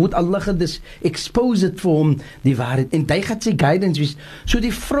gaat kyk hoe Allah het expose het vir hom, die waarheid, en hy gaat sy guidance wees. So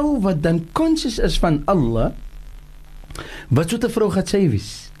die vrou wat dan conscious is van Allah, wat so 'n vrou gaat sy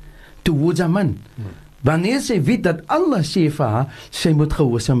wees towards 'n man, wanneer sy weet dat Allah sê vir haar, sy moet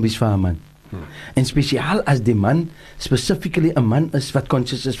gehoorsaam wees vir haar man. En spesiaal as die man specifically 'n man is wat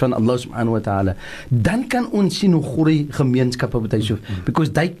conscious is van Allah subhanahu wa ta'ala, dan kan ons sien hoe groei gemeenskappe met hy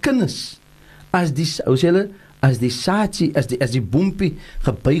because die kinders as die as die saadjie, as die boempie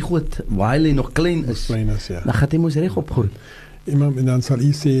gebuig word waar hy nog klein is, ja. Dan gaan hy mos reg opgroei. Imam, en dan sal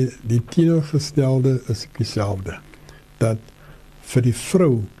hy sê, die teenoorgestelde is dieselfde. Dat vir die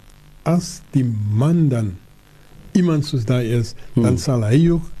vrou, as die man dan iemand soos daai is, dan sal hy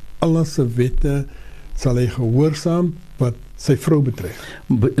ook Allah se wette, sal hy gehoorsaam wat sy vrou betref.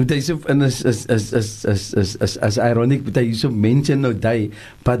 Yusuf, en is ironic, but Yusuf mention nou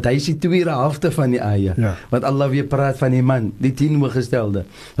but hy is die tweede helfte van die ayah, wat Allah weer praat van die man, die teenoorgestelde,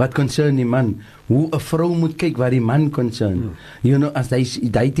 wat concern die man, hoe 'n vrou moet kyk waar die man concern, you know, as hy is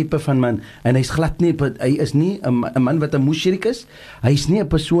die tipe van man, en hy is glad nie, hy is nie 'n man wat 'n mushrik is, hy is nie 'n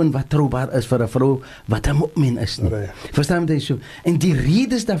persoon wat troubaar is vir 'n vrou wat 'n mu'min is nie, verstaan jy so, en die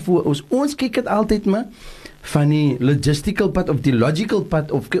redes daarvoor, ons kyk dit altyd maar, van die logistical pad of die logical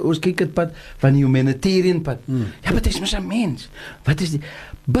pad of ons kyk dit pad van die humanitarian pad. Ja, maar dit is mos 'n mens. Wat is die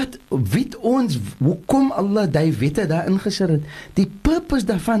but weet ons hoekom Allah die wette daar ingesit het? Die purpose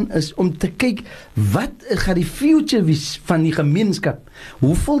daarvan is om te kyk wat gaan die future wees van die gemeenskap.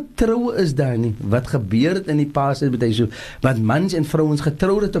 Hoeveel troue is daar nie? Wat gebeur het in die past met hy so wat mans en vrouens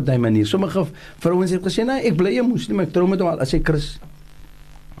getrou het op daai manier. Sommige vrouens het gesê, "Nee, ek bly 'n moslim, ek trou met hom as hy Christus."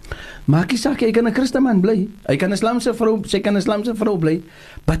 Maak nie saak, hy kan 'n Christenman bly. Hy kan 'n Islamse vrou, sy kan 'n Islamse vrou bly.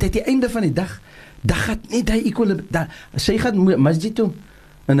 Maar at die einde van die dag gaan nie daai sy gaan masjid toe.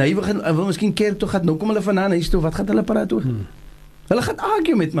 En hy wil miskien kerk toe gaan. Nou kom hulle vandaan huis toe. Wat gaan hulle praat oor? Hulle gaan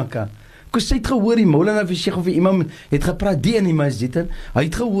argue met mekaar. Kus sy het gehoor die Maulana of die Sheikh of die imam het gepraat in die masjid. Hy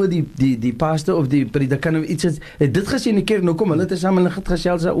het gehoor die pastor of die predikant of iets het dit gesê in die kerk. Nou kom hulle te saam en hulle het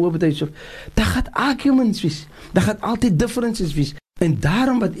gesels daaroor met hy so. Daar gaan arguments wees. Daar gaan altyd differences wees. En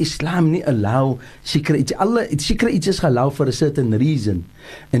daarom wat Islam nie allow sekere iets is allow for a certain reason.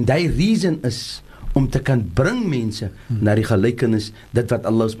 En die reason is om te kan bring mense na die gelykenis, dit wat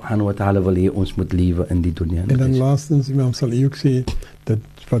Allah subhanahu wa ta'ala wil hê ons moet lewe in die dunia. En dan laastens, imam sal ook sê, dat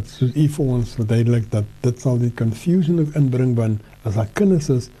wat soos u vir ons verduidelik, dat dit sal die confusion ook inbring, want as daar kinders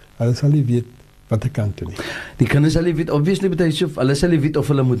is, hulle sal nie weet wat ek kan doen nie. Die kinders sal nie weet, obviously, hulle sal nie weet of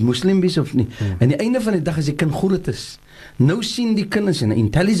hulle moet moslim wees of nie. En die einde van die dag as die kind groot is, nou sien die kinders, 'n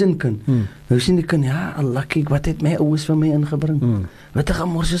intelligent kind, nou sien die kind, ja, Allah, kyk, wat het my ouers vir my ingebring? Wat 'n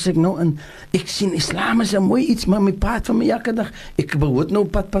gemors is ek nou in? Ek sien Islam is 'n mooi iets, maar my pad van my elke dag, ek behoort nou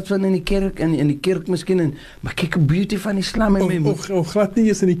pad van in die kerk, en in die kerk miskien, maar kyk, 'n beauty van Islam in my of glad nie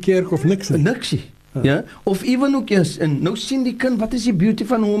is in die kerk of niks nie. Niksie. Ja, of even ook en nou sien die kind, wat is die beauty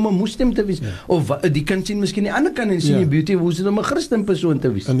van hoe om 'n moslim te wees, of die kind sien miskien die ander kant en sien die beauty, hoe is dit om 'n Christen persoon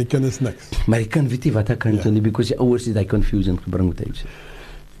te wees, en die kind is niks, maar die kind weet nie wat hy kan doen nie, because die ouers het die confusion gebring met hy.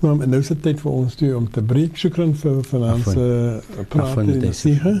 En nou is dit tyd vir ons toe om te breek. Shukran vir vanaand praat in die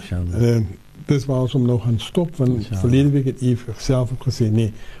siege. Dis waar ons om nou gaan stop, want verlede week het u self ook gesê,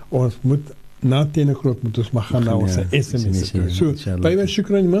 nee, ons moet na 10:00 moet ons maar gaan na ons SMS. So, baie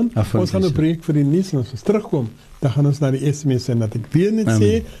shukran man. Ons gaan 'n breek vir die nuus en as ons terugkom, dan gaan ons na die SMS en dat ek weer net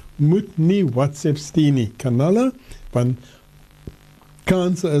sê, moet nie WhatsApp stuur nie. Kanale, want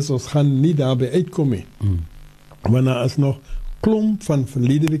kans is ons gaan nie daarby uitkom nie. Want daar is nog klomp van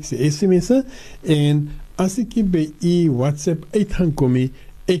verlede week se SMS'e en as ek hier by WhatsApp uit gaan kom nie,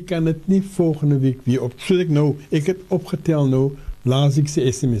 ek kan dit nie volgende week weer op. So ek het opgetel nou laas ek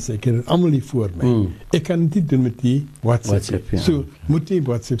se SMS, ek het almal hier voor my. Ek kan dit doen met die WhatsApp. So, moet die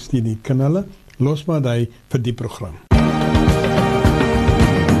WhatsApp stuur nie. Kanale, los maar die vir die program.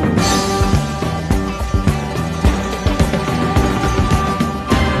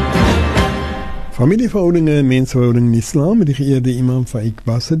 Familieverhoudinge en mensverhouding in Islam met die geëerde imam Faik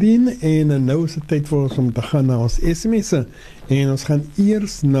Basadien en nou is dit tyd vir ons om te gaan na ons SMS'e en ons gaan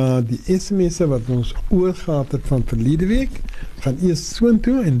eers na die SMS'e wat ons oorgehad het van verlede week, gaan eers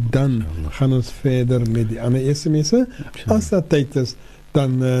soontoe en dan gaan ons verder met die ander SMS'e. As dat tyd is,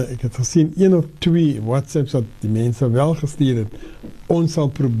 dan ek het gesien 1 of 2 WhatsApps wat die mense wel gestuur het. Ons sal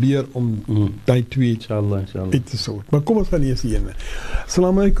probeer om die 2 uit te sort. Maar kom ons gaan eers hierna.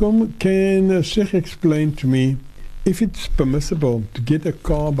 Assalamu alaikum. Can Sheikh explain to me if it's permissible to get a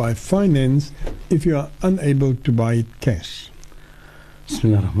car by finance if you are unable to buy it cash?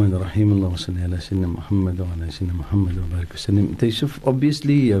 Bismillahirrahmanirrahim. Allahumma salli ala sayyidina Muhammad wa ala sayyidina Muhammad wa barik wasallam. Yusuf,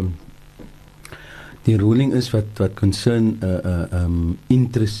 obviously die ruling is wat concern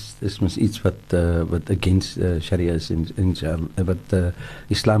interest is mos iets wat against Sharia is in wat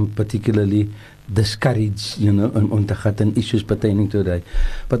Islam particularly discourage, om te gaan in issues pertaining to that.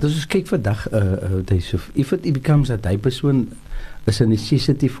 But as ons kyk vandag, if it becomes that die persoon is 'n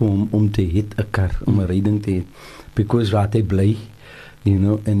necessity vir hom om te hê 'n kar, om 'n riding te hê, because waar hy bly, you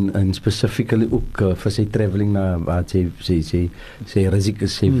know, en specifically ook vir sy travelling na waar sy risiko,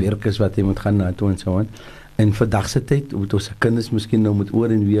 sy werk is wat hy moet gaan na toe en so aan. En vandag se tyd, moet ons kinders miskien nou moet oor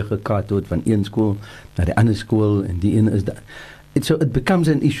en weer gekaat word van een skool na die ander skool, en die een is dat. So it becomes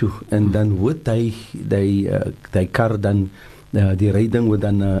an issue, en dan word die kar dan, die riding word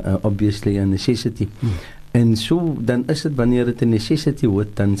dan obviously a necessity. En so, dan is dit wanneer dit 'n necessity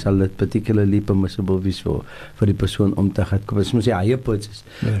word, dan sal dit particularly permissible wees vir die persoon om te gaan koop. Dit moet sy eie purchase.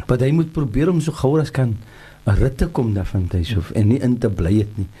 Maar hy moet probeer om so gou as kan 'n rit te kom daarvan tuis en nie in te bly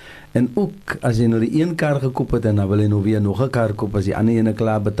het nie. En ook as jy nou die een kar gekoop het en dan wil jy nou weer nog 'n kar koop as die ander ene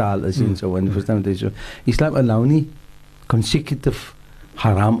klaar betaal is en so, en verstaan jy so. Islam allow nie consecutive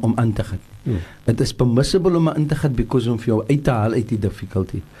haram om aan te gaan. Het is permissible om in te gaan because om vir jou uit te haal uit die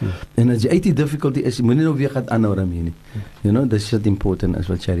difficulty. En as jy uit die difficulty is, jy moet nie nou weer gaan aanhou daarmee nie. You know, this is important as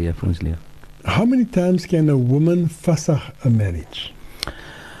wat Sharia vir ons leer. How many times can a woman fasakh a marriage?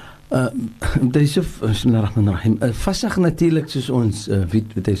 Yusuf, bismillahirrahmanirrahim. Fasakh natuurlik soos ons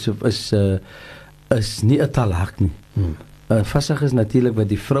weet Yusuf is nie 'n talak nie. Fasakh is natuurlik wat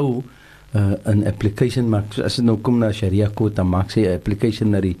die vrou 'n application maak. So as dit nou kom na Sharia code, dan maak sy 'n application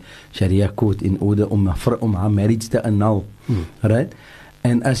na die Sharia code in order om haar marriage te annul. Right?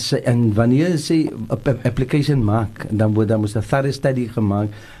 En wanneer sy 'n application maak, dan moet daar 'n thorough study gemaak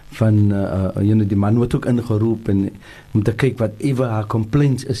van die man word ook ingeroep en om te kyk wat ever haar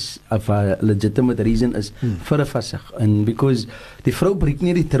complaints is, of haar legitimate reason is vir 'n fasakh. And because die vrou breek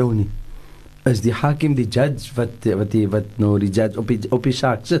nie die trou nie, is die hakim, die judge wat nou die judge op die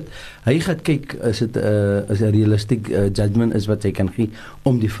saak sit, hy gaan kyk is dit is 'n realistic judgment is wat hy kan gee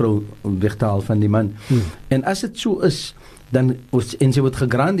om die vrou weg te haal van die man. En as dit so is, dan en sy word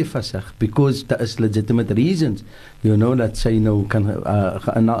gegrant die fasakh because there is legitimate reasons, you know, dat sy nou kan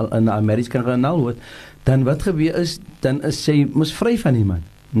 'n marriage kan geannul word, dan wat gebeur is, dan is sy mos vry van die man.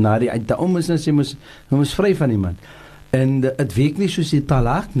 Na die daarom is sy mos vry van die man. En het werk nie soos die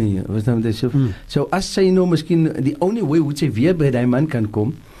talak nie. So as sy nou miskien die only way hoe sy weer by die man kan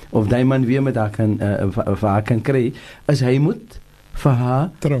kom, of die man weer met haar kan kry, is hy moet vir haar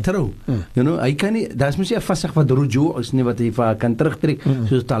trou. You know, hy kan nie, daar is mos nie 'n fasakh wat ruju is nie, wat hy vir haar kan terugtrek,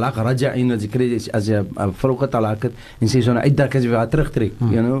 soos talak raja en as jy kry, as jy 'n vrou getalak het en sy so 'n uitdak as jy vir haar terugtrek,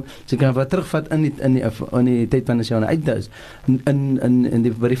 you know, sy kan vir terugvat in die tyd wanneer sy 'n uitdak is. In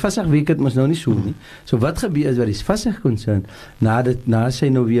die by die fasakh werk dit mos nou nie so nie. So wat gebeur is wat die fasakh concern, na sy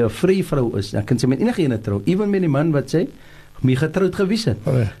nou weer 'n vry vrou is, dan kan sy met enige een trou, ewen met die man wat sy mee getroud gewees het.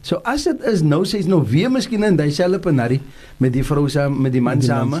 So as dit is nou, sy is nou weer miskien in dieselfde penarie met die vrou saam, met die man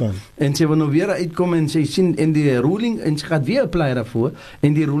saam, en sy wil nou weer uitkom en sy sien in die ruling en sy gaat weer apply daarvoor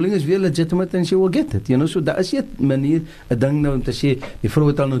en die ruling is weer legitimate en sy will get it, you know, so daar is nie 'n manier, 'n ding nou om te sê die vrou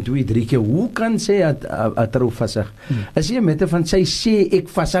het al nou 2-3 keer, hoe kan sy 'n trou fasakh? As jy met van sy sê ek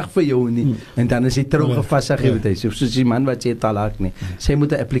fasakh vir jou nie, en dan is sy trou gefasakh, jy weet hy, soos die man wat sê talak nie, sy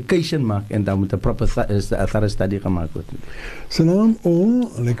moet 'n application maak en dan moet 'n proper thorough study gemaak word. Salam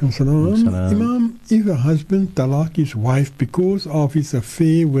alaikum salam. Imam, if a husband talak his wife because of his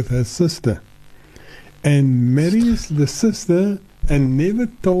affair with her sister and marries the sister and never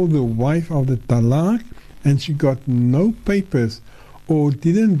told the wife of the talak and she got no papers or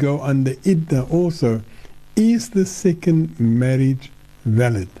didn't go under idda also, is the second marriage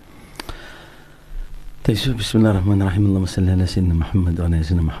valid? Bismillahirrahmanirrahim. Allahumma salli ala sayyidina Muhammad wa ala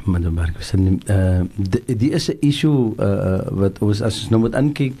sayyidina Muhammad wa barik wa sallim. Die is 'n issue wat ons as ons nou moet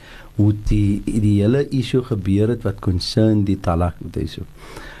aankyk hoe die hele issue gebeur het wat concern die talak met hyso.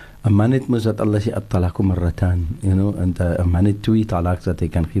 'n man het mos dat Allah sê at-talaq marratan, you know, en 'n man het 2 talaks dat hy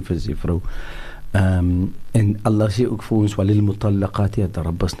kan gee vir sy vrou. En Allah sê ook vir ons walil mutallaqati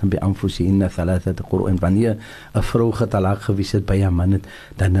yatarabbasna bi anfusihinna thalathata quru', en wanneer 'n vrou getalak gewees het by 'n man het,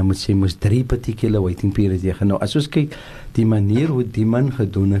 dan moet sy mos 3 particular waiting periods hê. Nou as ons kyk die manier hoe die man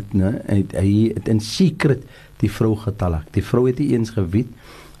gedoen het, hy het in secret die vrou getalak. Die vrou het nie eens geweet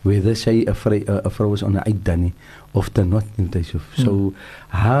whether sy 'n vrou is onder idda nie of dan not nie. So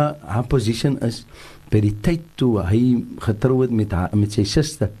haar position is by die tyd toe hy getrou het met sy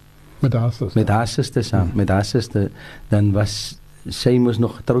suster, met haar suster saam, met haar suster, dan was sy mos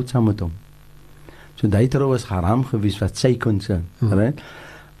nog getroud saam met hom. So die trou was haram gewees wat sy concern, right?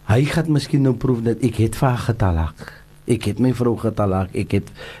 Hy gaat miskien nou proef dat ek het vir haar getalak, ek het my vrou getalak, ek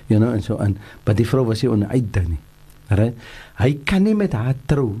het, you know, en so aan, maar die vrou was nie onder idda nie, right? Hy kan nie met haar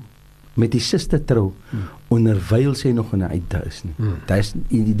trou, met die suster trou, onderwyl sy nog onder idda is nie. Daar is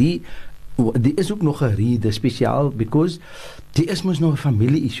die is ook nog 'n rede spesiaal because die is mos nog 'n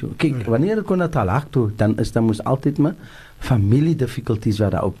familie issue. Kyk, wanneer dit kom na talak toe, dan mos altyd maar familie difficulties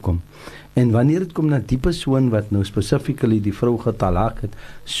wat daar opkom. En wanneer dit kom na die persoon wat nou specifically die vrou getalak het,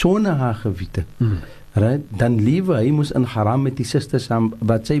 sonder haar gewete, right? Dan liewe hy moes in haram met die susters saam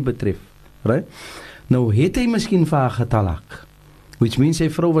wat sy betref, right? Nou het hy miskien vir haar getalak, which means sy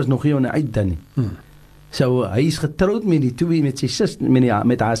vrou was nog nie on 'n uit nie. So hy is getroud met die twee, met sy suster,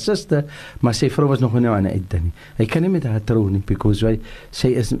 met haar suster, maar sy vrou was nog nie aan 'n uit nie. Hy kan nie met haar trou nie because sy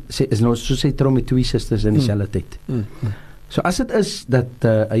is nou so sy trou met twee susters in dieselfde tyd. So as dit is dat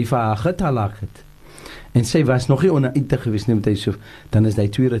hy vir haar getalak het en sy was nog nie onder uit gewees nie met hy so, dan is hy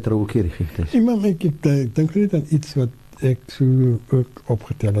tweede trou ook reg. Imam, ek dink net aan iets wat ek so ook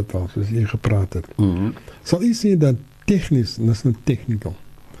opgetel het al, soos jy gepraat het. Sal jy sê dat tegnies, en dat is nou technical,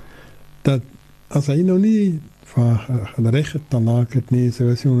 dat as hy nou nie van reg getalak het nie, sy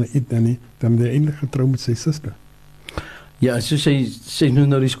was nie onder uit nie, dan het hy eindelijk getrou met sy suster. Ja, so sy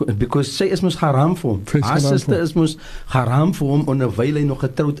nou because sy is mos haram vir hom. Haar suster is mos haram vir hom onderwyl hy nog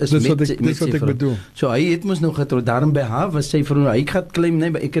getroud is met sy vrou. So hy het mos nog getroud, daarom by haar was sy vrou, hy gaat claim, nee,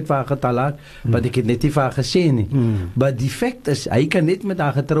 ek het vir haar getalak, maar ek het net nie vir haar gesê nie. But die fact is, hy kan net met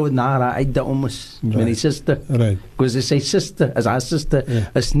haar getroud na haar uit daarom is, met die suster. Because sy suster, as haar suster,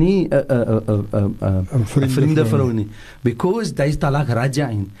 is nie een vriende vrou nie. Because die is talak raja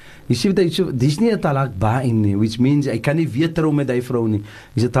in. Jy sê, die is nie een talak ba in nie, which means, hy kan nie weer trou met die vrou nie.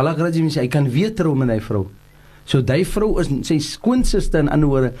 Is 'n talak raja, hy kan weer trou met die vrou. So die vrou is, sy skoonsister in ander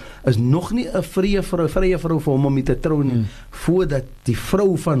woorde, is nog nie 'n vrye vrou vir hom om mee te trou nie, voordat die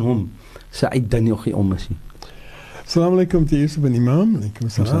vrou van hom sy uit dan nog nie om is nie. Assalamu alaikum to Yusuf and Imam.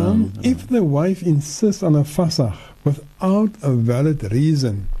 If the wife insists on a fasakh without a valid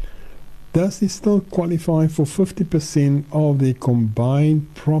reason, does he still qualify for 50% of the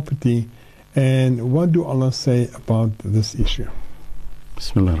combined property? And what do Allah say about this issue?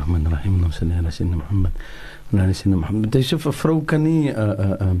 Bismillahirrahmanirrahim. Dis 'n vrou kan nie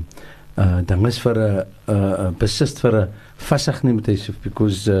dan is vir 'n besist vir 'n fasakh nie met Yusuf,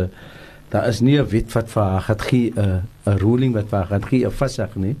 because daar is nie 'n wet wat vir haar gaan gee 'n ruling wat vir haar gaan gee 'n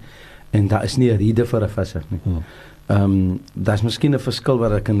fasakh nie, en daar is nie 'n rede vir 'n fasakh nie. Daar is miskien 'n verskil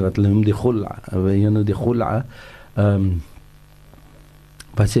wat hulle noem die khul'a, die khul'a,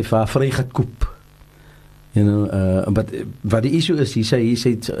 wat sy vir haar vry gaat koop. Wat die issue is, hy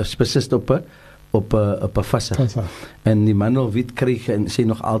sê besist op 'n fasakh. En die man al weet krijg en sê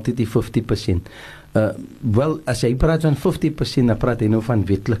nog altyd die 50%. Wel, as hy praat van 50%, dan praat hy nou van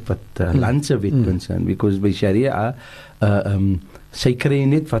wetlik wat landse wet kan zijn, because by Sharia, sy krijg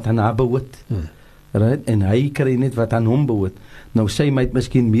net wat aan haar behoort. Right? En hy krijg net wat aan hom behoort. Nou sy moet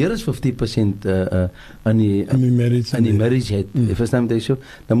miskien meer as 50% in die marriage het. Verstaan jy so?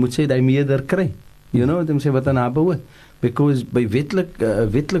 Dan moet sy die meerder kry. You know, dan sê wat aan haar behoort. Because by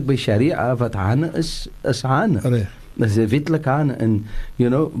wetlik by Sharia wat hane is hane. Dat is wetlik hane. En you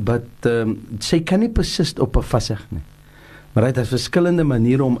know, but sy kan nie persist op 'n fasakh nie. Maar hy het verskillende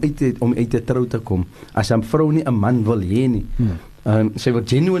maniere om uit te trou te kom. As 'n vrou nie 'n man wil hê nie, sy wil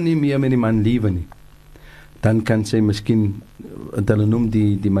genuine nie meer met die man lewe nie, dan kan sy miskien, hulle noem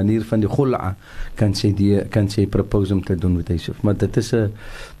die manier van die khul'a, kan sy propose om te doen met Yusuf. Maar dit is 'n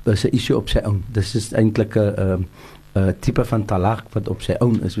issue op sy own. Dit is eintlik 'n tipe van talak wat op sy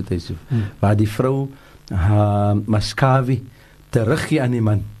own is met Yusuf. Waar die vrou haar maskawi teruggee aan die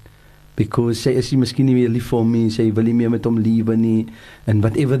man. Because sy is miskien nie meer lief vir hom nie, sy wil nie meer met hom lewe nie, en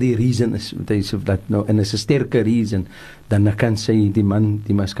whatever die reason is, dat nou, en is 'n sterke reason, dan kan sy die man,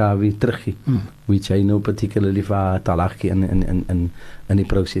 die maskawi teruggee, which hy nou particularly vir talak gee in die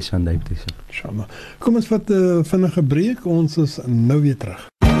proses van die Inshallah. Kom ons vat vinnige breek, ons is nou weer terug.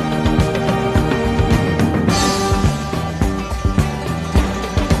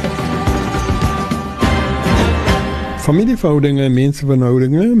 Familieverhoudinge en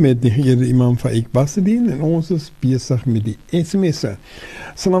mensenverhoudinge met die geëerde imam Faik Basseddin, en ons is besig met die sms'e.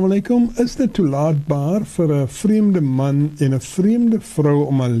 Assalamu alaikum, is dit toelaatbaar vir 'n vreemde man en 'n vreemde vrou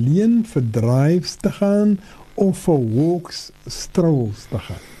om alleen vir drives te gaan of vir walks, strolls te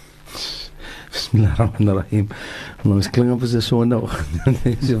gaan? Bismillahirrahmanirrahim. Ons klink op as 'n Sondag,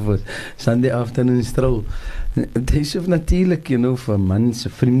 Sunday afternoon stroll. Dit is natuurlijk, vir mans,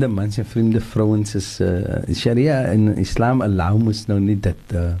 vreemde mans en vreemde vrouens is Sharia en Islam allow ons nou nie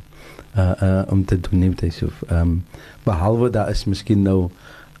dit om te doen nie. Behalwe daar is miskien nou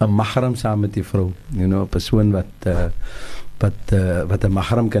 'n mahram saam met die vrou, 'n persoon wat 'n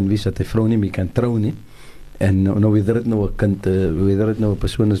mahram kan wees, dat die vrou nie mee kan trou nie. En nou weder dit nou 'n kind, weder dit nou 'n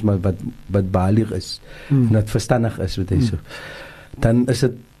persoon is maar wat balig is, en wat verstandig is, dan is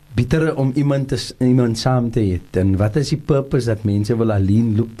dit beter om iemand saam te hê. En wat is die purpose dat mense wil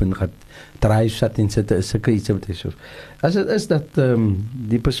alleen loop en gaan drive sit en sit is sulke iets wat hy so. As dit is dat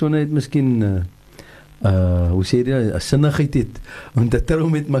die persoon het miskien hoe sê jy, 'n sinnigheid het om te trou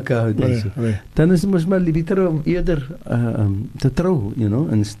met mekaar, dan is mos maar beter om eerder te trou, you know,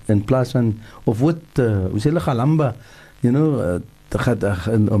 in plaas van of wat hoe sê hulle galamba, you know,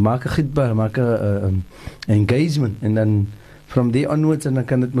 maak 'n gitba, maak 'n engagement en dan from there onwards en dan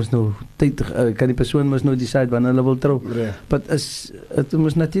kan dit mos nou tyd kan die persoon mos nou decide wanneer hulle wil trou. But dit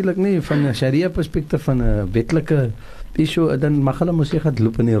mos natuurlik nie van 'n sharia perspektief van 'n wetlike issue, dan mag hulle mos sê gaan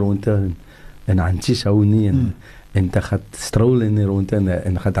loop in die ronde en handjies hou nie en te gaan strool in die ronde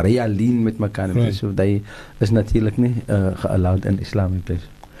en gaan ry alleen met mekaar. So dit is natuurlik nie geallowed in Islam.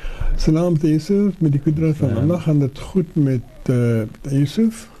 Salam te Yusuf, met die kudrat van Allah gaan dit goed met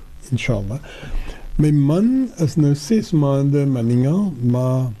Yusuf, inshallah. My man is nou 6 maande maningal,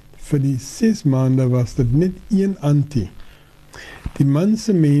 maar vir die 6 maande was dit net een antie. Die man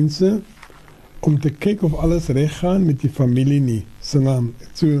se mense om te kyk of alles reg gaan met die familie nie. Salam.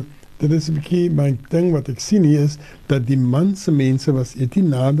 So dit is 'n bietjie my ding wat ek sien hier is dat die man se mense was nie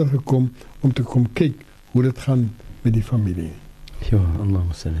nader gekom om te kom kyk hoe dit gaan met die familie. Ja,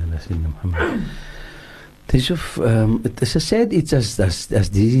 Allahumma salli ala sayyidina Muhammad. Het is 'n sad iets as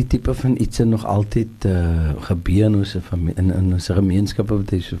die tipe van iets nog altyd gebeur in ons familie in ons gemeenskappe,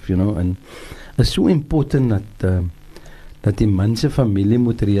 you know, en is so important dat die man se familie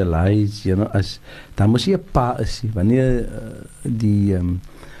moet realize, you know, as dan moet jy 'n pa is wanneer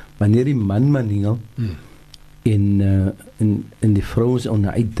die man maningel in die vrou is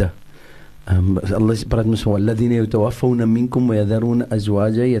on'aida. Allah praat met so alladhina yatawaffawna minkum wa yadharuna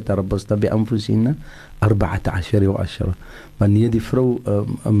azwaja yatarabbasna bi anfusihinna 14 wa 10. Wanneer die vrou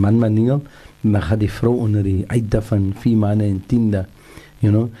 'n man maningel, dan gaan die vrou onder die aida van 4 maande en 10 dae,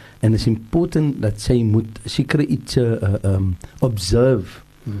 you know, and it's important dat sy moet sekere iets observe,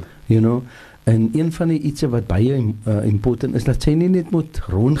 you know. En een van die iets wat baie important is dat sy nie net moet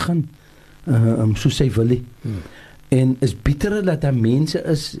rondgaan soos sy wil nie. En is beter dat daar mense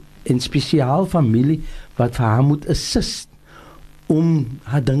is en spesiaal familie wat vir haar moet assist om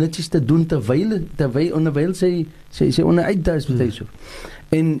haar dingetjies te doen terwyl sy onderuit daar is met hy so.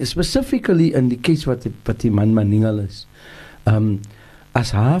 En specifically in die case wat die man maningel is.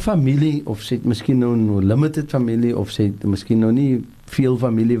 As haar familie, of sy het miskien nou 'n limited familie, of sy het miskien nou nie veel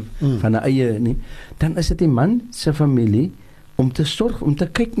familie van haar eie nie, dan is dit die man se familie om te sorg, om te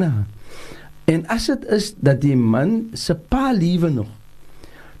kyk na haar. En as dit is dat die man se pa lewe nog,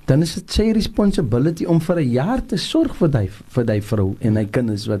 dan is dit sy responsibility om vir 'n jaar te sorg vir die vrou en hy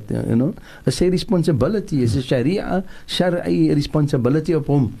kinders wat, you know, is sy responsibility, is 'n shar'i responsibility op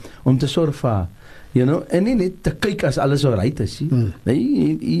hom om te sorg vir haar. You know, en nie net te kyk as alles alright is.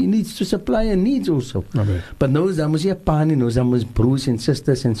 He needs to supply a needs also. But nou dan moet jy 'n pa nie, nou dan moet broers en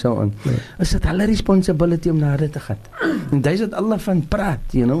sisters en so on. Is dit hulle responsibility om na hulle te gaan. En dis wat Allah van praat,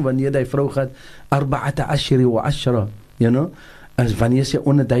 you know, wanneer die vrou gaan 14 wa 10, you know, as wanneer sy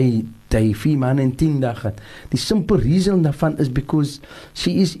onder die 4 maande en 10 dae gaan. Die simple reason daarvan is because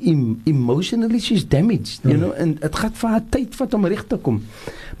she is emotionally, she's damaged, you know, en het gaat vir haar tyd vat om reg te kom.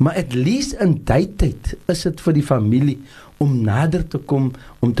 Maar at least in die tyd is dit vir die familie om nader te kom,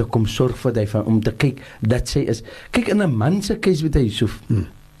 om te kom sorg vir die van, om te kyk dat sy is. Kyk, in 'n man se case met Yusuf,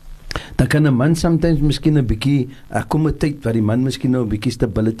 dan kan 'n man sometimes miskien 'n bietjie, kom 'n tyd waar die man miskien nou 'n bietjie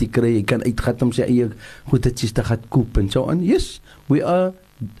stability kry, hy kan uitgaan om sy eie goedetjies te gaan koop en so on. Yes, we are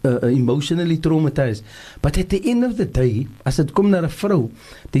emotionally traumatized. But at the end of the day, as dit kom na 'n vrou,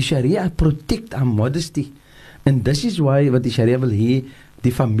 die Sharia protect haar modesty. And this is why wat die Sharia wil hê,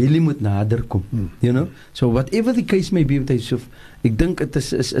 die familie moet nader kom, you know. So whatever the case may be with Yusuf, ek dink dit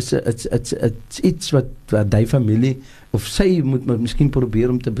is iets wat die familie of sy moet miskien probeer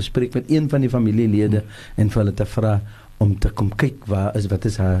om te bespreek met een van die familielede en vir hulle te vra om te kom kyk wat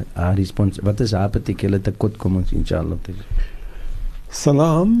is haar respons, wat is haar particular tekortkomings, inshallah.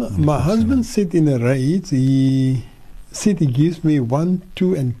 Salam, my husband said in a raid, he said he gives me 1,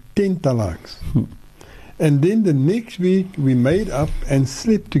 2 and 10 talaqs. And then the next week we made up and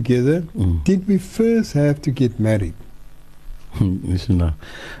slept together. Did we first have to get married? Bismillah.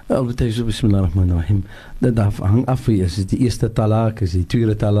 Bismillahirrahmanirrahim. Dat hang af, is dit die eerste talaq, is die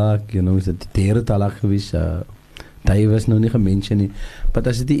tweede talaq, you know, is dit die derde talaq gewees? Hy was nou nie gemention nie. Maar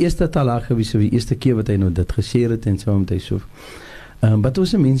as dit die eerste talaq gewees, die eerste keer wat hy nou dit gesê het en so met hy so. But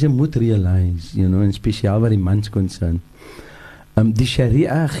ons mense moet realize, you know, en spesiaal waar die mans concern. Die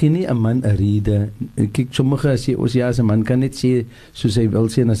Sharia gee nie 'n man 'n rede. Kyk, sommige sê ons ja, as 'n man kan net sê soos hy wil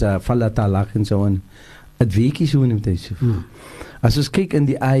sê as 'n falla talaq en so aan. Dit weet jy so nie met hy so. As ons kyk in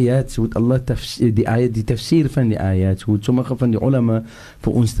die ayat, hoe Allah die tafsir van die ayat, hoe sommige van die ulama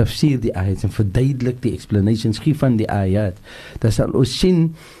vir ons tafsir die ayat en verduidelik die explanations gee van die ayat, dan sal ons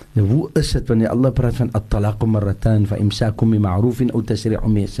sien hoe is dit wanneer Allah praat van at-talaqu marratan fa imsakum bi ma'rufin aw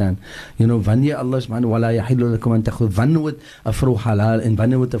tasri'un bi ihsan. Wanneer Allah subhanahu wa la yahillu lakum an takhudhu, wanneer word 'n vrou halal en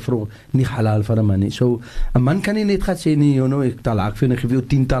wanneer word 'n vrou nie halal vir 'n man nie. So 'n man kan nie net gaan sê nee, ek talak vir en ek gee jou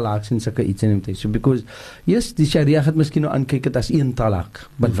 10 talaks en sulke iets en so, because yes, die Sharia het miskien nou aankyk dit as 1 talak.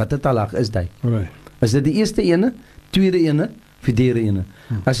 Maar watter talak is dit? Right. Is dit die eerste ene, tweede ene, vir derde ene?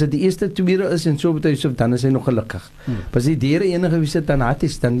 As dit die eerste tweede is en so betuig Yusuf, dan is hy nog gelukkig. As die derde ene gewees het, dan het hy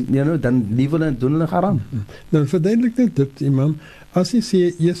dan liewe hulle doen hulle haram. Dan verduidelik net dit, imam. As jy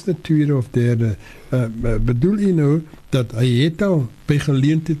sê eerste, tweede of derde, bedoel jy nou dat hy het al by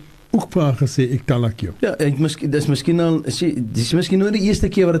geleentheid ook vir gesê ek talak jou? Ja, dis miskien al dis miskien nou die eerste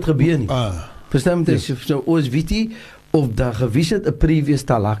keer wat dit gebeur nie. Verstaan jy? So ons weet nie of daar gewees het 'n previous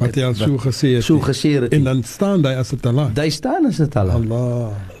talak wat hy al so gesê het. En dan staan hy as 'n talak. Hy staan as 'n talak.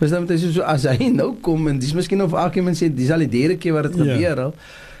 Allah. Verstaan jy? So as hy nou kom en dis miskien of argument sê dis al die derde keer wat dit gebeur al,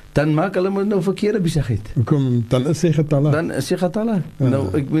 dan maak hulle moet nou verkeerde besigheid. Kom, dan is hy getalak. Dan is hy getalak.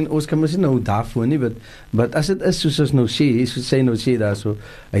 Nou ek meen ons kan mos nou daarvoor nie, wat as dit is soos ons nou sê, soos sy nou sê daar so,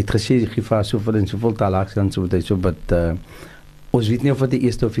 hy het gesê gee vir soveel en soveel talaks dan so dit so, but ons weet nie of dit die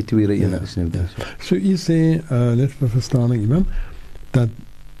eerste of die tweede ene is nie. So jy sê net vir verstaaning iemand dat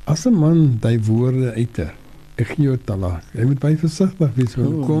as 'n man die woorde uiter, ek gee jou talak. Jy moet baie versigtig wees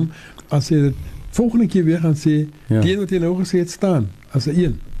wanneer kom as jy dit volgende keer weer gaan sê, die wat jy nou gesê het staan as 'n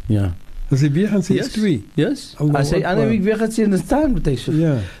 1. Ja. As hy weer gaan sê is 2. Yes. As hy ander week weer gaan sê dan staan met hy so.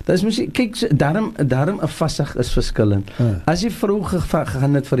 Ja. Dit is mos kyk daarom 'n vasig is verskillend. As die vrou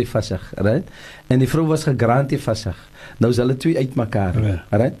gegaan het vir die vasig, right? En die vrou was gegrant die vasig. Nou is hulle twee uitmekaar,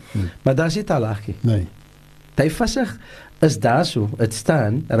 right? Maar daar sit talakie. Nee. Hy vasig is daar so, dit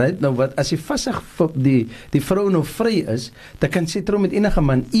staan, right? Nou wat as jy vasig die vrou nou vry is, dan kan sy trou met enige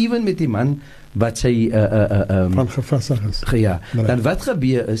man, even met die man wat sy van gevasig is. Ja. Dan wat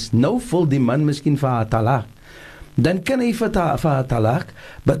gebeur is, nou voel die man miskien vir haar talak. Dan kan hy vir haar talak,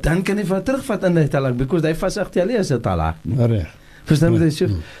 maar dan kan hy vir terugvat in die talak, because hy vasig tel as 'n talak. Reg. Verstaan jy so?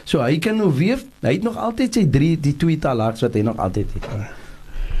 So hy kan nou weer, hy het nog altyd sy 2 talaks wat hy nog altyd het.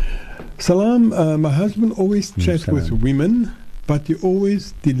 Salam, my husband always chats with women, but he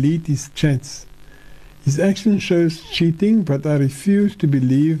always deletes his chats. His action shows cheating, but I refuse to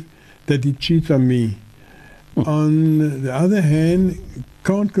believe that he cheats on me. On the other hand,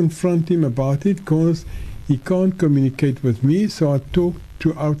 can't confront him about it because he can't communicate with me, so I talk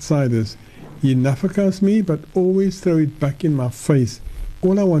to outsiders. He nafakas me, but always throw it back in my face.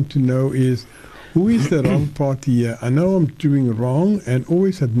 All I want to know is, who is the wrong party here? I know I'm doing wrong and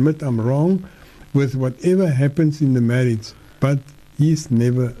always admit I'm wrong with whatever happens in the marriage, but he's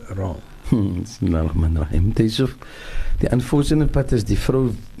never wrong. Bismillahirrahmanirrahim. Die unfortunate part is die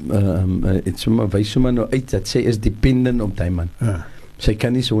vrou wys sommer nou uit dat sy is dependent op die man. Sy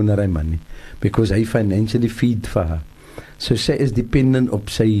kan nie sonder hy man nie, because hy financially feed vir haar. So sy is dependent op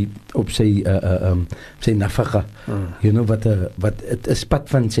sy nafaka. Wat het is pad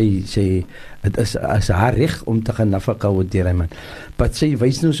van sy het is as haar reg om te gaan nafaka oor die man. But sy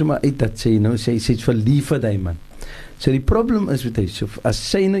wys nou sommer uit dat sy is verlief vir die man. So die probleem is met hy, so as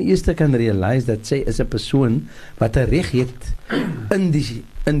sy nou eers kan realize dat sy is 'n persoon wat 'n reg het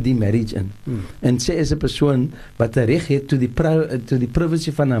in die marriage in. En sy is 'n persoon wat 'n reg het to die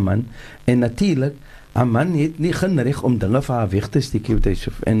privacy van 'n man, en natuurlik 'n man het nie geen reg om dinge vir haar weg te steek,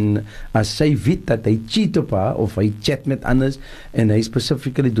 en as sy weet dat hy cheat op haar of hy chat met anders en hy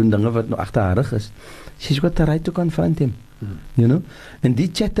specifically doen dinge wat nou agter haar rug is, she's got the right to confront him. En die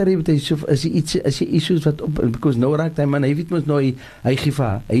chattery wat hy is issues wat op, because nou raak hy man, hy weet mos nou hy gee vir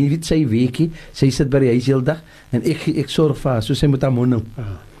haar, hy weet sy weekie, sy sit by die huis heel dag en ek sorg vir haar, so sy moet haar mond nou.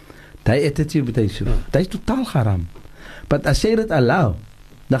 Die attitude wat hy is totaal haram. But as sy dit allow,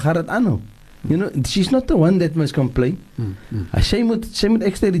 dan gaat het aan. She's not the one that must complain. Sy moet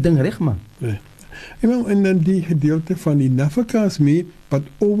extra die ding reg maak. En dan die gedeelte van die nafakas me, but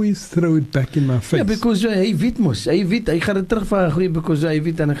always throw it back in my face. Ja, because hy weet, hy gaan dit terug vir haar goeie, because hy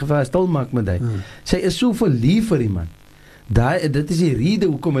weet, en hy gaan stil maak met hy. Sy is so verlief vir die man. Dit is die rede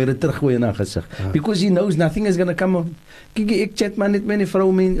hoekom hy dit teruggooi in haar gesig. Because he knows nothing is gonna come of. Kijk, ek chat maar net met die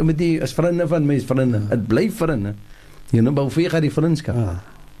vrou, met die as vriende van my vriende. Het bly vriende. Maar hoeveel gaat die vriendskap?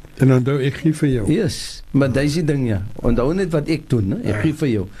 En onthou, ek gee vir jou. Yes, maar dis die ding, ja. Onthou net wat ek doen, ek gee vir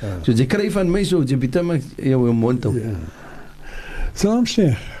jou. So jy kry van my so, jy bitte my jou mond op. Salam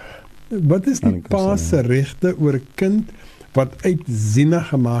Sheikh, wat is die pa se regte oor 'n kind wat uitzinnig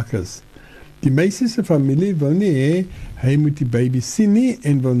gemaak is? Die meisie se familie wil nie hê hy moet die baby sien nie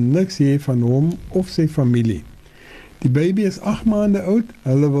en wil niks hê van hom of sy familie. Die baby is 8 maande oud,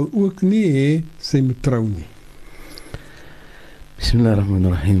 hulle wil ook nie hê sy moet trou nie.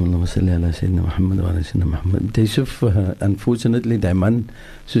 Bismillahirrahmanirrahim. Allahumma salli ala sayyidina Muhammad wa ala sayyidina Muhammad. Yusuf, unfortunately, die man,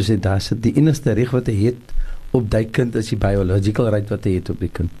 soos hy daar sit, die enigste reg wat hy het op die kind is die biological right wat hy het op die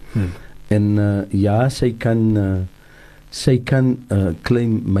kind. En ja, sy kan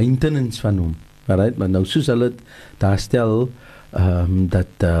claim maintenance van hom. Right? Maar nou soos hulle daar stel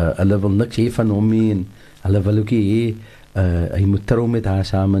dat hulle wil niks hê van hom nie en hulle wil ook hê hy moet trou met haar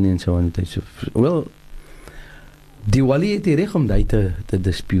samen en so en so. Wel, die wali het die reg om die te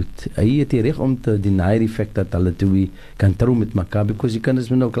dispute. Hy het die reg om te deny die feit dat hulle twee kan trou met mekaar, because die kind is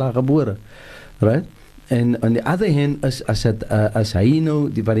nou klaar gebore. Right? En on the other hand, as hy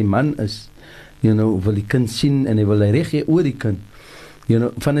nou, wat die man is, wil die kind sien en hy wil hy reg hê oor die kind.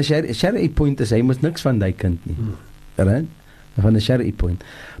 Van 'n shari'i point is hy moet niks van die kind nie. Right? Van 'n shari'i point.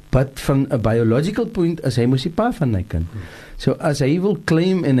 But van 'n biological point is hy moet die pa van die kind. So as hy wil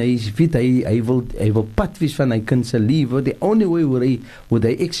claim en hy weet hy wil pad wees van hy kind se lewe, the only way hoe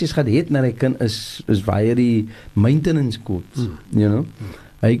hy access gaan het na die kind is via die maintenance codes.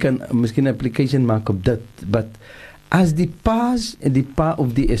 Hy kan miskien 'n application maak op dit, but as die pa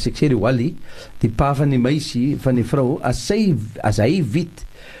of die seksuele wali, die pa van die meisie, van die vrou, as hy weet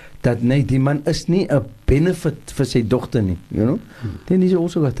dat nee, die man is nie 'n benefit vir sy dogter nie, then he's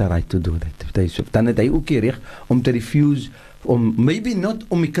also got the right to do that. Dan het hy ook die reg om te refuse, maybe not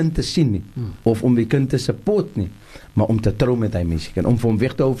om die kind te sien nie, of om die kind te support nie, maar om te trou met hy meisie, om hom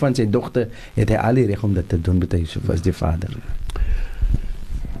weg te hou van sy dogter, het hy al die reg om dit te doen met hy as die vader.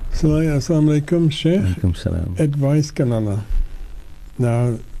 Assalamu alaikum, Sheikh. Alaikum salam. Advice Kanala.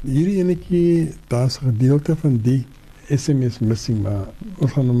 Nou, hierdie enetjie, daar's 'n gedeelte van die SMS missing, maar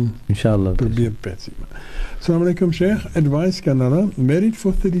ons gaan hom inshallah probeer petsie. Assalamu alaikum, Sheikh. Advice Kanala. Married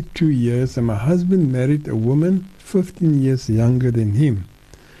for 32 years and my husband married a woman 15 years younger than him.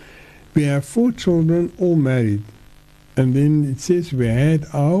 We have 4 children, all married. And then it says we had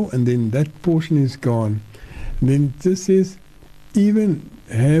our, and then that portion is gone. And then it just says, even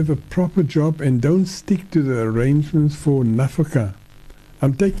have a proper job and don't stick to the arrangements for nafaka.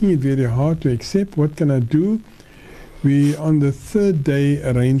 I'm taking it very hard to accept. What can I do? We on the 3rd day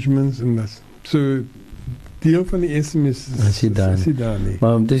arrangements and this. So deel van die SMS is daar nie.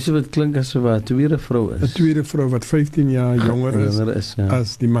 Maar dis wat klink asof 'n tweede vrou is. 'n tweede vrou wat 15 jaar jonger is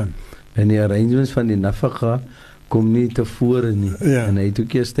as die man. En die arrangements van die nafaka kom nie tevore nie. Ja. En hy het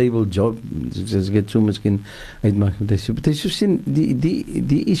ook 'n stable job. Soos ek het so miskien uitmaak met dit. Dit is so sien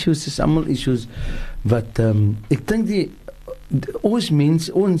die issues is almal issues wat ek dink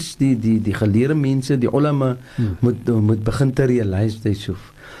ons die geleerde mense, die ulama moet begin te realize dit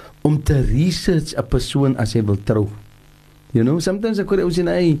om te research 'n persoon as hy wil trou. Sometimes ek hoor ou sê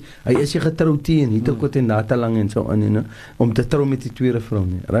hy is getroud teen, hy het ook wat in data lang en so aan, om te trou met die tweede vrou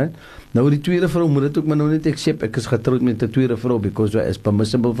nie, right? Nou die tweede vrou moet dit ook maar nou net accept, ek is getroud met 'n tweede vrou because it is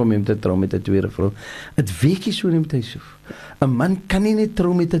permissible for hom te trou met 'n tweede vrou. Dit weet jy so nie met hy so. 'n Man kan nie net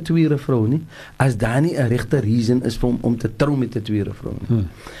trou met 'n tweede vrou nie, as daar nie 'n regte reason is vir hom om te trou met 'n tweede vrou nie.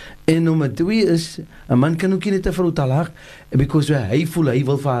 En nommer 2 is, 'n man kan ook nie net 'n vrou talak, because hy voel hy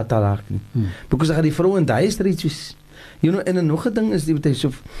wil vir haar talak nie. Because hy gaan die vrou in die streets wees. En nog 'n ding is die wat hy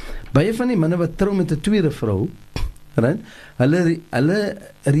so baie van die manne wat trou met 'n tweede vrou, right? Hulle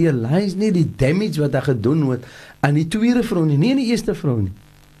realize nie die damage wat daar gedoen word aan die tweede vrou nie, nie aan die eerste vrou nie.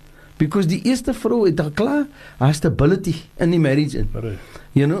 Because die eerste vrou het al klaar haar stability in die marriage in.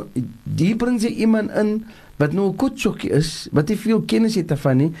 Die bring sy iemand in wat nou 'n kotjokkie is, wat nie veel kennis het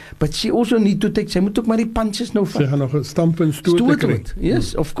daarvan nie, but she also need to take, sy moet ook maar die punches nou vat. Sy gaan nog 'n stamp en stoot kry.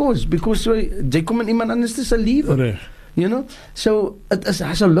 Yes, of course, because jy kom in iemand anders se lewe. So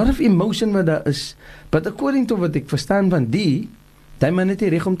there's a lot of emotion wat daar is, but according to wat ek verstaan van die man het nie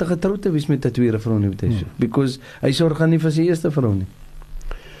reg om te getroud te wees met 'n tweede vrou nie, because hy sorg gaan nie vir sy eerste vrou nie.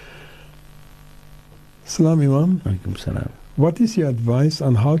 Salam Imam. Alaikum salam. What is your advice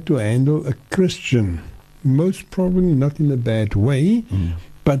on how to handle a Christian, most probably not in a bad way,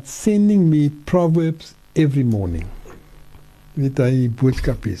 but sending me proverbs every morning? Weet hy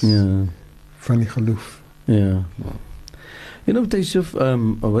boodskap is van die geloof. Ja. Yusuf,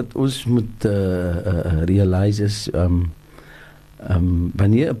 wat ons moet realize is,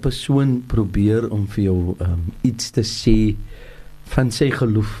 wanneer 'n persoon probeer om vir jou iets te sê van sy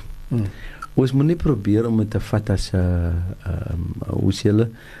geloof, ons moet nie probeer om dit te vat as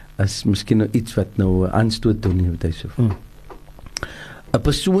as miskien nou iets wat nou aanstoot doen nie, Yusuf. 'n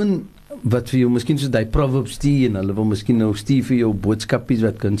persoon wat vir jou miskien soos die Proverbs stuur en hulle wil miskien nou stuur vir jou boodskapies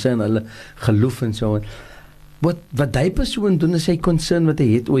wat concern hulle geloof en so aan. Wat die persoon doen is hy concern wat hy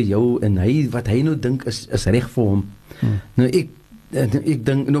het oor jou en wat hy nou dink is reg vir hom. Nou ek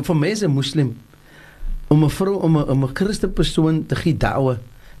dink, nou vir my is 'n moslim om 'n vrou, om 'n Christen persoon te gee da'wa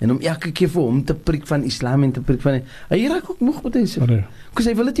en om elke keer vir hom te preek van Islam en te preek van hy raak ook moeg met hy sê. Because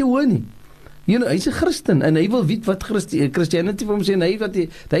hy wil dit nie hoor nie. You know, hy's 'n Christen en hy wil weet wat Christianity vir hom sê en hy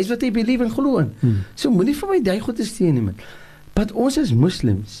is wat hy believe en glo in. So moenie vir my die goed te steen nie man. But ons is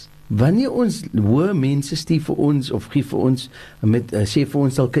moslims. Wanneer ons hoë mense stuur vir ons of gee vir ons sê vir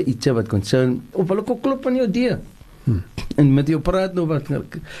ons dalk iets wat concern of hulle kom klop aan jou deur. En met jou praat nou wat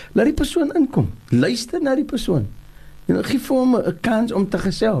laat die persoon inkom. Luister na die persoon. You know, gee vir hom 'n kans om te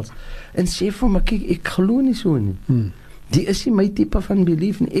gesels en sê vir hom ek glo nie so nie. Die is nie my tipe van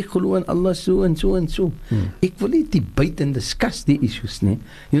belief nie. Ek glo in Allah so en so en so. Ek wil nie die buite en discuss die issues nie.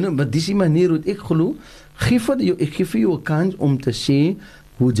 You know, maar dis die manier hoe ek glo. Ek gee vir jou 'n kans om te sê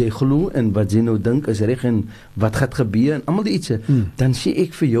hoe jy glo en wat jy nou dink is reg en wat gaan gebeur en almal die ietsie, dan sê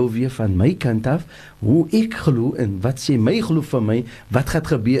ek vir jou weer van my kant af hoe ek glo en wat sê my glo vir my, wat gaan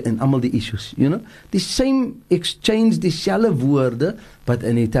gebeur en almal die issues, you know, die same exchange, dieselfde woorde wat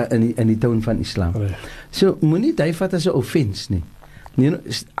in die toon van Islam. So moenie dit vat as 'n offense nie. You know,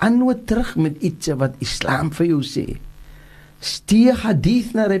 antwoord terug met iets wat Islam vir jou sê. Stuur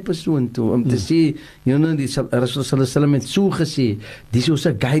hadith na die persoon toe om te sê, you know, die Rasul sallallahu alaihi het so gesê, dis ons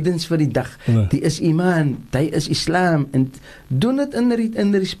guidance vir die dag, die is iman, die is Islam, en doen dit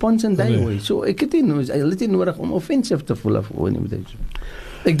in response in die way. So ek het nie nodig om offensive te voel of nie met dit.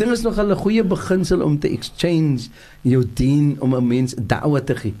 Ek dink is nog 'n goeie beginsel om te exchange jou dien om 'n mens da'wa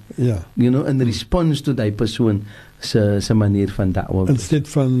te gee. You know, in response to die persoon se manier van da'wa. Instead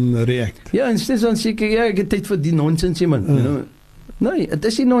van react. Ja, instead van sê ek het tyd vir die nonsense man, you know. Nee, het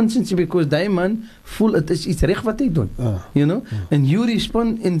is nie nonsense because die man voel het is iets reg wat hy doen. You know? And you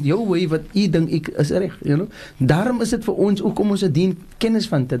respond in your way wat jy dink ek is reg, you know. Daarom is dit vir ons ook om ons dien kennis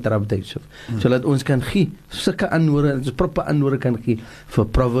van te dra sodat ons kan gee sulke antwoorde, ons proper antwoorde kan gee vir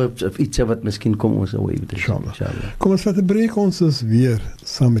proverbs of iets wat miskien kom ons away met inshallah. Kom ons vat 'n breek, ons is weer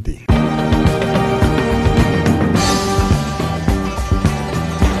saam met u.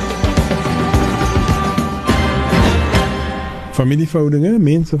 Familieverhoudinge,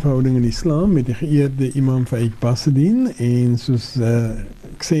 menseverhoudinge in Islam met die geëerde imam Faik Bassedien en soos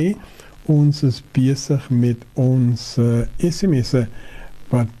ek sê, ons is besig met ons SMS'e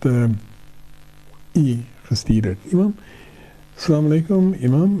wat u gestuur het. Imam, assalamu alaikum,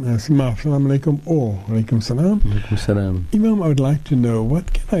 imam. Assalamu alaikum, alaikum salam. Alaikum salam. Imam, I would like to know,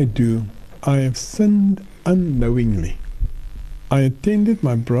 what can I do? I have sinned unknowingly. I attended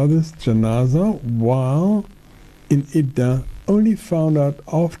my brother's janaza while in Idda, only found out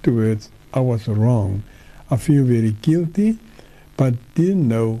afterwards I was wrong. I feel very guilty, but didn't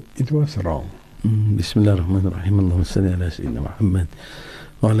know it was wrong. Bismillahirrahmanirrahim. Allahumma salli ala sayyidina Muhammad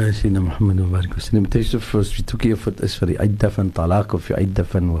wa ala sayyidina Muhammad wa barik wa sallim. First we took of it is for the idda van talaq of the idda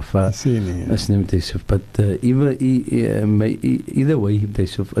van wafa. As name Yusuf, but either way,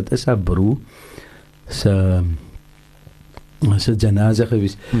 Yusuf, it is a broer sa janaza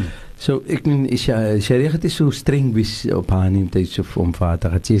geweest. So ek Sharia het so streng wees op haar nie tyd so om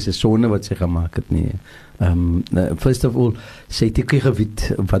vader het sê se sonde wat sy gemaak het nie. First of all, sy het ek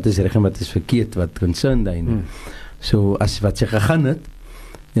geweet wat is reg en wat is verkeerd wat concern daai nie. So as wat sy gegaan het,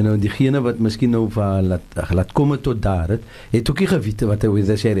 you know, diegene wat miskien nou laat kom tot daar het ook nie geweet wat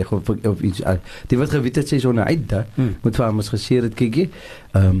hy sê reg of iets. Die wat geweet het sy so na Idda moet vir hom gesê het kyk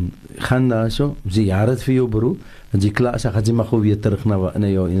gaan daar so ziyarat vir jou broer. En jy klaar is, gaan jy maar gou weer terug na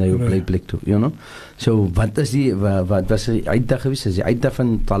jou plek toe, you know. So, wat is wat was die Idda gewees? As die Idda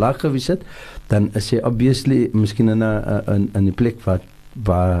van talaq gewees het, dan is sy obviously miskien in die plek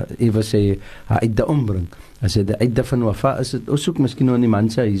waar Eva sê haar Idda ombring. As die Idda van wafa is het ook miskien nou in die man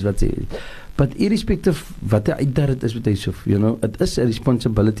sy huis wat sê. But irrespective wat die Idda het is met hy so, you know, it is a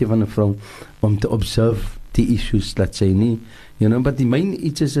responsibility van 'n vrou om te observe die issues dat sy nie, you know, but die main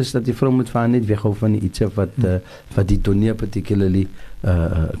iets is dat die vrou moet van net weghou van die iets wat die dunia particularly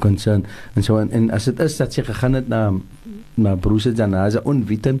concern en so en as dit is dat sy gegaan het na broer se janaza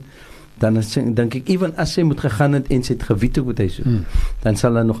onwetend, dan dink ek even as sy moet gegaan het en sy het geweet hoe hy so, dan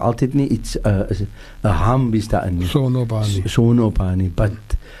sal daar nog altyd nie iets 'n harm wees daarin nie. So no pani, but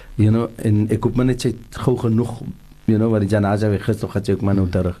you know, en ek hoop maar net sy gou genoeg, you know, wat die janaza weg is, toch gaat sy ook maar nou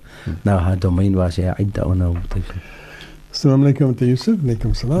terug na haar domein waar sy Idda onhou. Assalamu alaikum to Yusuf.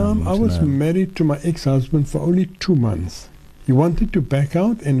 Alaikum salam. I was married to my ex-husband for only 2 months. He wanted to back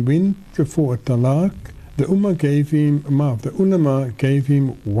out and went for a talaq the ulama gave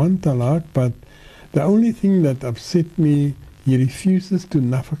him one talaq, but the only thing that upset me, he refuses to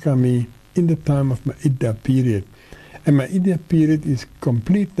nafaka me in the time of my iddah period. And my iddah period is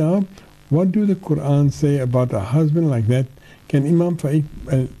complete now. What do the Quran say about a husband like that? Can Imam Faik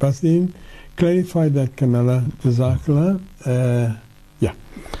Basdin clarify that, Kanala? Jazakallah. Ja.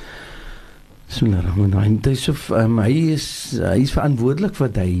 Bismillahirrahmanirrahim. Yusuf, hy is verantwoordelik vir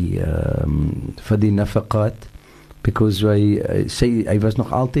die nafaqat, because hy was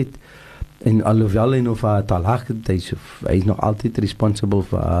nog altyd, en alhoewel hy nog vir haar talaq het, hy is nog altyd responsible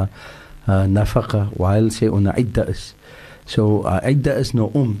vir haar nafaqa, while sy onder idda is. So, idda is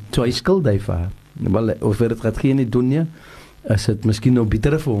nou so hy skuld hy vir haar. Wel, of hy dit gaat gee in die dunya, is het miskien nou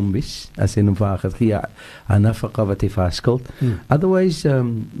beter vir hom wees, as hy nou vir haar gaat gee, haar nafaqa wat hy vir haar skuld. Otherwise,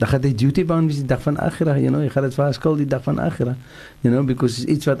 dan gaat hy duty bound wees die dag van akhira, hy gaat het vir haar skuld die dag van akhira, because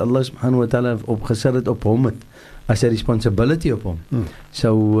iets wat Allah subhanahu wa ta'ala opgesit het op hom het, as a responsibility op hom.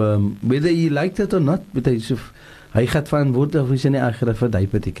 So, whether he liked it or not, hy gaat verantwoordelik wees in die akhira vir die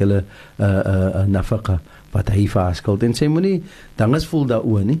particular nafaqa, wat hy vir haar skuld. En sy moet nie, danges voel daar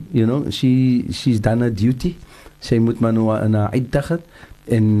oor nie, she's done a duty, sy moet maar nou in haar uitdag het,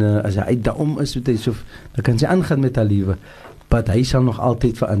 en as hy uitdag is, dan kan sy aangaan met haar liewe, maar hy sal nog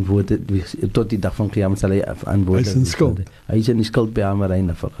altyd verantwoordelik wees, tot die dag van Qiyam sal hy verantwoordelik wees. Hy is in skuld. Hy is in die skuld by haar, maar hy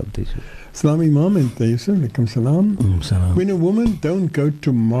nafaqa. Salam Imam and Yusuf, alaikum salam. When a woman don't go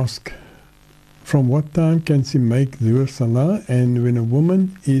to mosque, from what time can she make dhuhr salah? And when a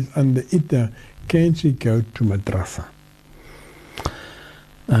woman is under iddah, can she go to madrasa?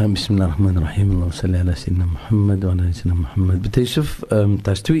 Bismillahirrahmanirrahim. Allahumma salli ala Sayyidina Muhammad wa ala Sayyidina Muhammad. But Yusuf,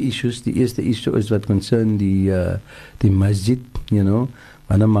 there's two issues. Die eerste issue is wat concern die masjid,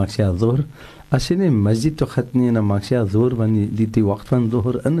 wanneer maak sy al dhuhr. As jy nie masjid toch het nie, dan maak sy al dhuhr, want die wacht van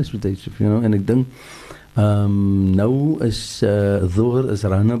dhuhr in is, en ek dink, nou is dhuhr is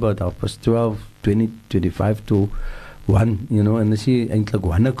around about 12, 20, 25 to 1, en is nie eintlik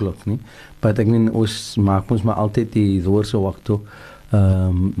 1 o'clock nie, but ek meen, ons maak ons maar altyd die dhuhr se wacht toe,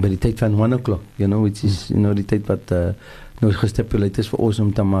 by die tyd van 1 o'clock, which is, die tyd wat nou gestipuleerd is vir ons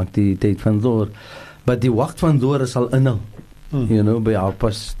om te maak, die tyd van dhuhr, but die wacht van dhuhr is al inhal, by half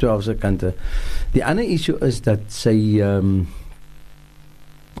pas 12 se kante. Die ander issue is dat sy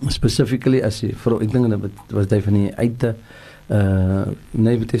specifically as sy vrou, ek dink dat was die van die uitte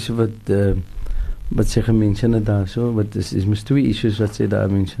wat sy gemention het daar so, wat is mis twee issues wat sy daar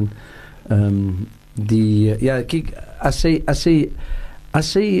mention. Kyk, as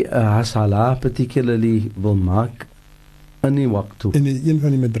sy hasala particularly wil maak in die waqt toe. In een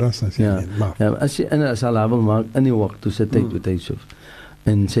van die madrasas. As sy in 'n sala wil maak in die waqt toe, sy tyd met Yusuf.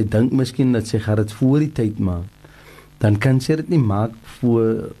 En sy dink miskien dat sy gaan dit voor die tyd maak. Dan kan sy dit nie maak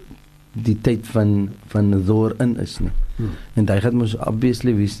voor die tyd van dhuhr in is nie. En hy gaan mos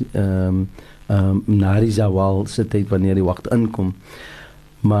obviously wees na die zawal se tyd wanneer die waqt inkom.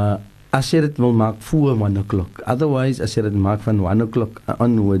 Maar as jy dit wil maak voor 1 o'clock, otherwise as jy dit maak van 1 o'clock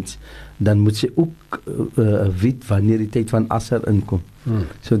onwards, dan moet sy ook weet wanneer die tyd van Asr inkom.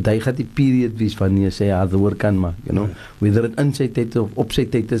 So die gaat die period wees wanneer sy haar dhuhr kan maak, whether het in sy tyd of op sy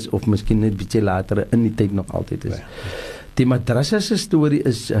tyd is, of miskien net bietjie later in die tyd nog altyd is. Die madrasa se storie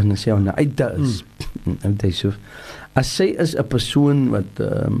is, en as sy aan die uitda is, as sy is 'n persoon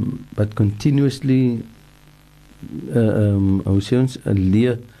wat continuously hoe sê ons,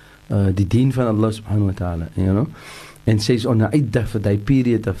 leer die dien van Allah subhanahu wa ta'ala, en sy is on 'n uitdag vir die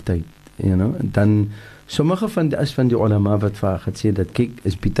period of tyd, dan sommige van die ulama wat vir haar het sê dat kyk,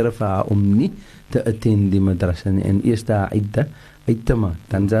 is beter vir haar om nie te attend die madrasa nie, en eers daar uit te maak.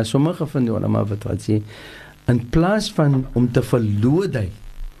 Dan daar sommige van die ulama wat sê, in plaas van om te verloor hy,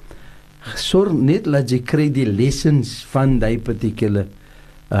 sorg net dat jy kry die lessons van die particular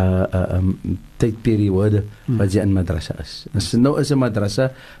tydperiode wat jy in madrasa is. As nou is 'n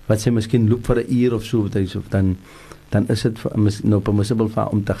madrasa wat sy miskien loop vir 'n uur of so, dan is dit nou permissible vir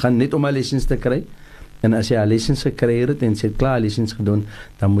om te gaan, net om haar lessons te kry. En as jy haar lessons gekry het en sy het klaar lessons gedoen,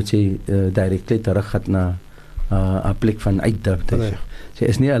 dan moet sy directly terug gaan na 'n plek van uitdag. Sy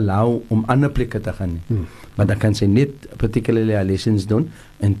is nie allow om ander plekke te gaan nie. Maar dan kan sy net particularly haar lessons doen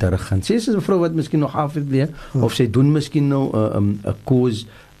en terug gaan. Sy is 'n vrou wat miskien nog afleer, of sy doen miskien nou 'n course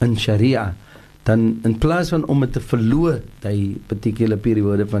in Sharia, dan in plaas van om het te verloor die particular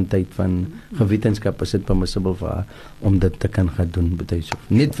periode van tyd van gewetenskap, is dit permissible vir haar om dit te kan gaan doen,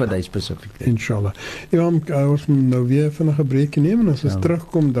 net vir die spesifiek tyd. Inshallah. Ons moet nou weer van 'n gebreek neem, en as ons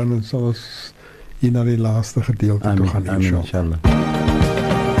terugkom, dan sal ons hier na die laaste gedeelte toe gaan, inshallah.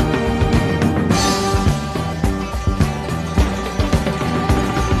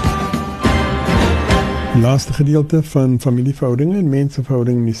 laaste gedeelte van familieverhoudinge en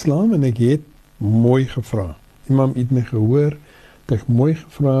mensenverhoudinge in Islam en ek het mooi gevra. Imam het my gehoor, het ek mooi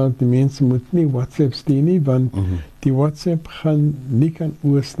gevra, die mense moet nie WhatsApp stuur nie, want die WhatsApp gaan nie kan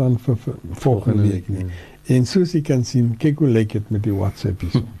oorstaan vir volgende week nie. En soos jy kan sien, kyk hoe lyk het met die WhatsApp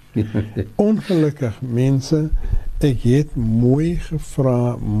hier. Ongelukkig mense, ek het mooi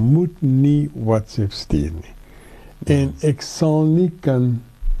gevra, moet nie WhatsApp stuur nie. En ek sal nie kan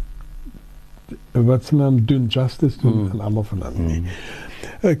wat se naam doen, justice doen aan allemaal van hulle nie.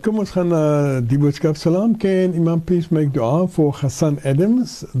 Kom ons gaan na die boodskap. Salam, can Imam please make dua for Hassan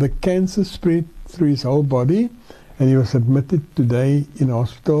Adams? The cancer spread through his whole body and he was admitted today in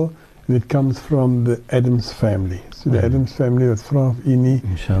hospital and it comes from the Adams family. So the Adams family wat vra of u nie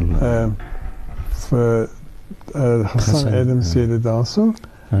vir Hassan Adams sê dit daar so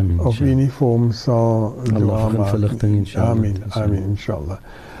of u nie vir hom sal dua maak. Amen, inshallah.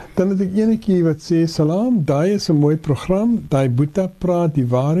 Dan het ek enetjie wat sê, salam, daai is 'n mooi program, daai Boeta praat die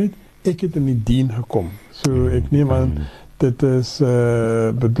waarheid, ek het in die dien gekom. So ek neem aan, dit is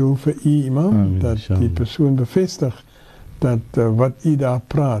bedoel vir u imam, dat die persoon bevestig, dat wat u daar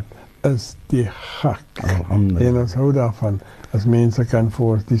praat, is die hak. En ons hou daarvan, as mense kan vir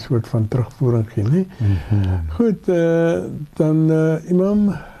ons die soort van terugvoering gee, nie? Goed, dan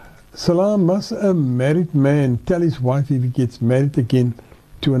imam, salam, must a married man tell his wife if he gets married again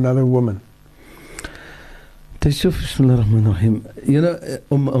to another woman? Het is so, bismillahirrahmanirrahim. You know,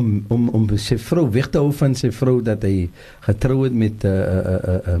 om sy vrou weg te hou van sy vrou, dat hy getrou het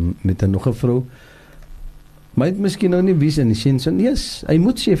met nog 'n vrou, maar het miskien nou nie wees in die sin van, yes, hy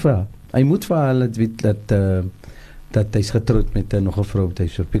moet sê vir haar, hy moet vir haar laat weet dat hy is getrouwd met nog 'n vrou,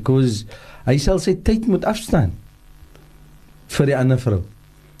 because hy sal sy tyd moet afstaan vir die ander vrou.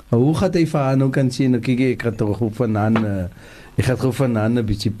 Hoe gaat hy vir haar nou kan sê, nou kyk ek gaan toch goed vandaan, ek gaat gewoon vandaan een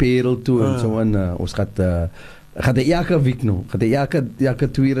beetje perel toe en zo, en ons gaat hy elke week nou, gaat hy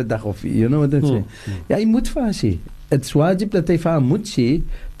elke tweede dag, of you know wat ek sê. Ja, hy moet vir haar sê, het is wajib dat hy vir haar moet sê,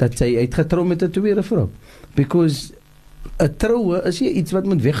 dat sy uitgetrouw met 'n tweede vrou, because 'n trouwe is hier iets wat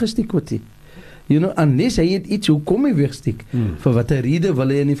moet weggesteek word, you know, unless hy het iets, hoe kom hy wegsteek, vir wat 'n rede wil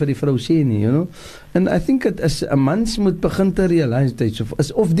hy nie vir die vrou sê nie, you know, and I think het is, 'n mans moet begin te realize,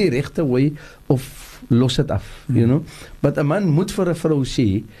 is of die regte way, of los het af, you know, but 'n man moet vir 'n vrou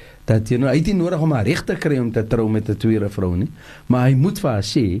sê, dat, you know, hy het nie nodig om haar reg te kry om te trou met 'n tweede vrou nie, maar hy moet vir haar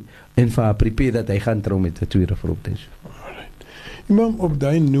sê, en vir haar prepare dat hy gaan trou met 'n tweede vrou, Imam, op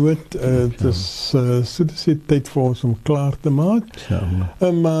die noot, het is so te sê tyd vir ons om klaar te maak.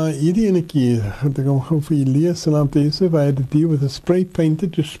 Maar hierdie ene keer, ek gaan gou vir julle lees, Salam to Yusuf, I had to deal with a spray painter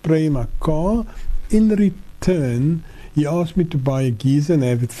to spray my car. In return, he asked me to buy a geyser and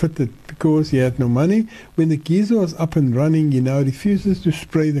have it fitted because he had no money. When the geyser was up and running, he now refuses to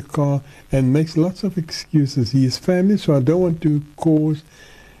spray the car and makes lots of excuses. He is family, so I don't want to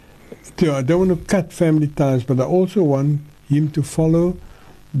cut family ties, but I also want him to follow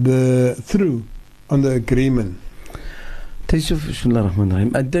through on the agreement. Het is so,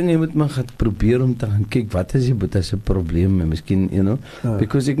 bismillahirrahmanirrahim. Ek dink jy moet maar gaan probeer om te gaan kyk, wat is die boete se probleem, miskien, you know,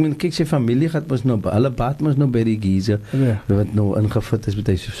 because ek meen, kyk, sy familie gaat mos nou, hulle baat mos nou by die geyser, wat nou ingefit is met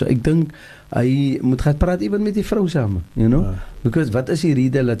hy, so ek dink, hy moet gaan praat even met die vrou samen, you know, because wat is die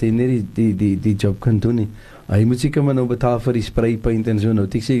rede, dat hy nie die job kan doen nie, hy moet seker maar nou betaal vir die spray paint en so, nou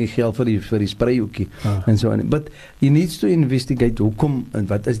het ek sê geld vir die spray hoekie, en so aan, but he needs to investigate, hoekom, en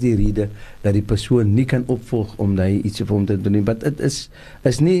wat is die rede, dat die persoon nie kan opvolg, om hy iets vir hom te doen nie, but het is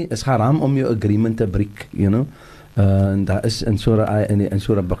haram om jou agreement te breek, you know, en daar is in Surah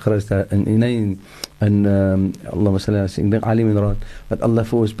Baqarah, in Allah sallallahu alaihi, ek denk Ali min Raad, wat Allah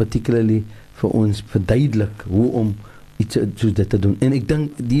vir ons particularly, vir ons verduidelik, hoe om iets soos dit te doen, en ek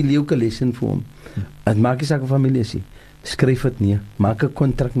denk, die leuke lesson vir hom, het maak nie saak of familie is, skryf het nie, maak 'n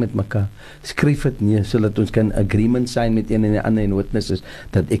kontrak met mekaar, skryf het nie, sodat ons kan agreement sign met een en die ander en witnesses,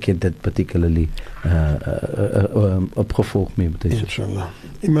 dat ek het dit particularly opgevolg mee. Inshallah.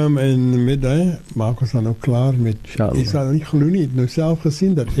 Imam, en met die, maak ons dan ook klaar met, ek sal nie glo nie, het nou self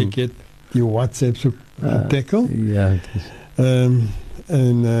gesien, dat ek het die WhatsApp so tackle. Ja, het is.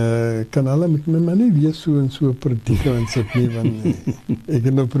 En kan hulle met my maar nie wees so en so prediker en sit nie, want ek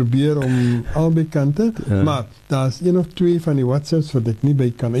het nou probeer om albei kante, maar daar is 1 of 2 van die WhatsApps wat ek nie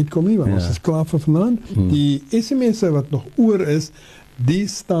by kan uitkom nie, want ons is klaar vir vanaand. Die SMS'e wat nog oor is, die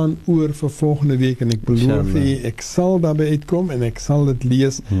staan oor vir volgende week, en ek beloof jy, ek sal daarby uitkom, en ek sal dit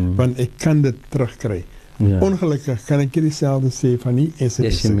lees, want ek kan dit terugkry. Ongelukkig kan ek dieselfde sê van die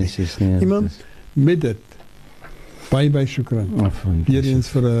SMS'e. Iemand met dit, baie shukran. Weer eens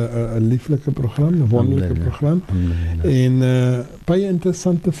vir 'n lieflike program, 'n wonderlike program. En baie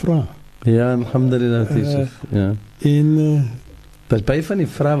interessante vraag. Ja, alhamdulillah, Yusuf. Ja. En Pas baie van die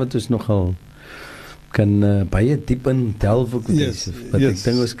vrae wat ons nogal kan baie diep in delf ook, Yusuf. Wat ek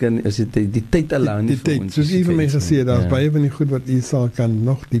dink ons kan, is die tyd allang nie vir ons. Soos u vir my gesê, daar's baie van die goed wat u sal kan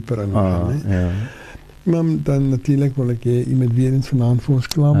nog dieper ingaan, hè. Ja. Maar dan natuurlijk wil ek u met weer eens vanaand vir ons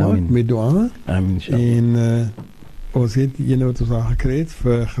klaarmaak met dua. Amen, inshallah. En ons het ene wat ons al gekry het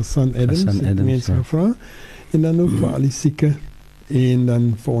vir Hassan Adams, het mense gevra. En dan ook vir al die sieke en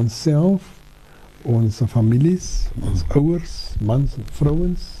dan vir onsself, onze families, ons ouers, mans en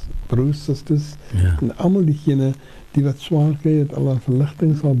vrouens, broers, susters, en allemaal diegene die wat swaar kry, het alle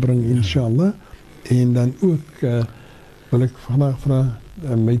verligting sal bring, inshallah. En dan ook wil ek vandag vra,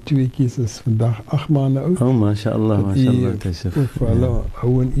 my tweekies is vandag 8 maande oud. Oh, mashallah, mashallah. Ook vir hulle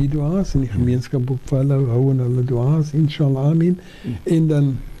hou in dua's, en die gemeenskap ook vir hulle hou in hulle dua's, inshallah, amin. En dan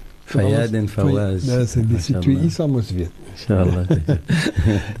Fayad en Fawaz. Dat is die twee Isa moes weet. Inshallah.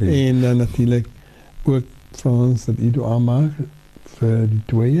 En dan natuurlijk ook vir ons dat u dua maak vir die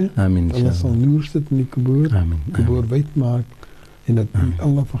tweeën. Amin. Allah sal noor sit in die kaboor. Amin. Kaboor wyd maak. En dat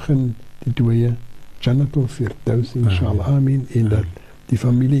Allah begin die tweeën Jannatul Firdaus, inshallah. Amin. En dat die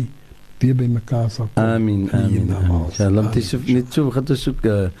familie weer by mekaar sal kom. Amin. Amin. Inshallah. Het is net so, gaat ons ook,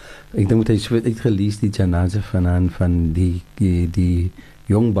 ek dink hy het uitgelees die janaze van die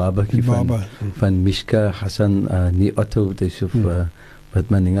jong babakie van Mishka Hassan nie Otto, het is of wat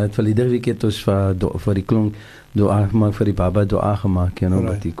men ding, het verlede week het ons vir die klonk dua gemaak, vir die baba dua gemaak,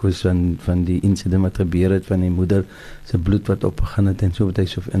 wat die koos van die incident wat gebeur het, van die moeder sy bloed wat opgegaan het en so wat hy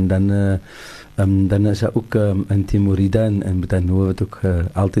so, en dan is hy ook in Timorida en met hy nou wat ook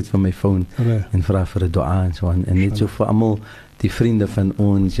altyd van my phone en vraag vir 'n dua en so en net so vir almal die vriende van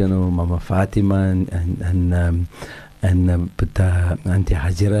ons, Mama Fatima en Beta Auntie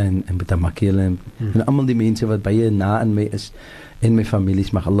Hajira en Beta Makela en allemaal die mense wat baie na in my is en my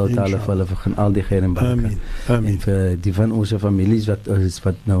families, mag Allah Ta'ala vir hulle vergun al die geir en baraka. En vir die van onze families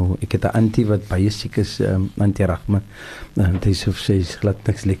wat nou, ek het 'n auntie wat baie siek is, Auntie Rahma, het is of sy is glad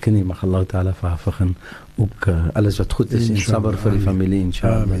niks lekker nie, mag Allah Ta'ala vir haar vergun ook alles wat goed is en sabr vir die familie,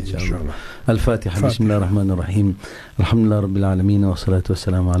 inshallah. Al-Fatiha, bismillahirrahmanirrahim. Alhamdulillah Rabbil Alameen, wa salatu wa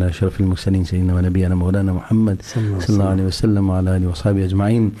salamu ala ashrafil mursalin, sayyidina wa nabiyana maulana Muhammad sallallahu alayhi wa sallam, wa ala alihi wa sahbihi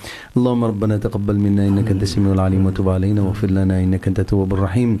ajma'in. Allahumma rabbana taqabbal minna innaka anta samiul alim wa tub alayna wa ighfir lana innaka anta tawwabur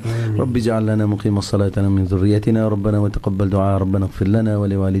rahim. Rabbi ij'al lana muqima as-salati min dhurriyyatina rabbana wa taqabbal du'a rabbana ighfir lana wa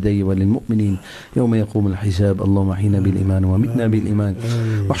liwalidayya wa lil mu'minin yawma yaqumul hisab. Allahumma ahina bil iman wa mitna bil iman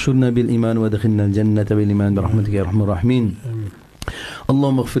واحشرنا بالإيمان وادخلنا الجنة بالإيمان برحمتك يا أرحم الراحمين.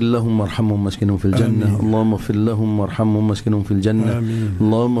 اللهم اغفر لهم وارحمهم واسكنهم في الجنة. اللهم اغفر لهم وارحمهم واسكنهم في الجنة.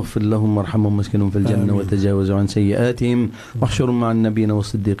 اللهم اغفر لهم وارحمهم واسكنهم في الجنة وتجاوز عن سيئاتهم واحشرهم مع النبيين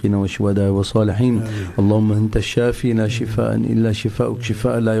والصديقين والشهداء والصالحين. اللهم أنت الشافي لا شفاء إلا شفاءك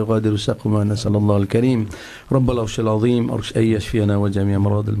شفاء لا يغادر سقما. نسأل الله الكريم رب العرش العظيم أن يشفينا وجميع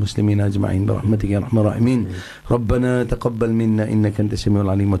أمراض المسلمين أجمعين برحمتك يا أرحم الراحمين. ربنا تقبل منا إنك أنت السميع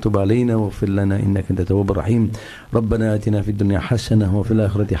العليم وتب علينا واغفر لنا إنك أنت التواب الرحيم. ربنا آتنا في الدنيا حسنة وفي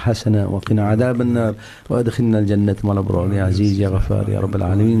الآخرة حسنة وقنا عذاب النار وأدخلنا الجنة مع الأبرار يا عزيز يا غفار يا رب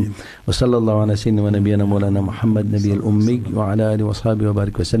العالمين. وصلى الله على سيدنا ونبينا مولانا محمد نبي الأمي وعلى آله وأصحابه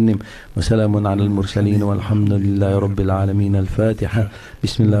وبارك وسلم وسلام على المرسلين والحمد لله رب العالمين. الفاتحة.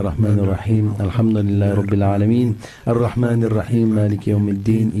 بسم الله الرحمن الرحيم. الحمد لله رب العالمين الرحمن الرحيم مالك يوم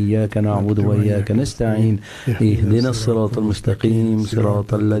الدين إياك نعبد وإياك نستعين اهدنا الصراط المستقيم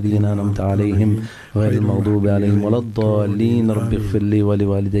صراط الذين أنعمت عليهم غير المغضوب عليهم ولا الضالين. رب اغفر لي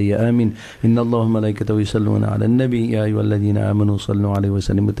ولوالدي آمين. إن الله وملائكته يصلون على النبي يا أيها الذين آمنوا صلوا عليه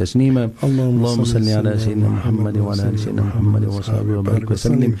وسلموا تسليما. اللهم صل على سيدنا محمد وعلى آل سيدنا محمد وصحبه وبارك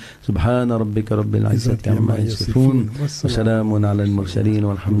وسلم. سبحان ربك رب العزة عما يصفون وسلام على المرسلين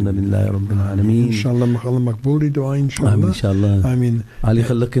والحمد لله رب العالمين. إن شاء الله مقبول دعاء إن شاء الله. إن شاء الله. آمين. علي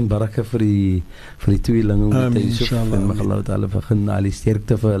خلك بركة في توي لانه يوسف ان الله تعالى فخنا علي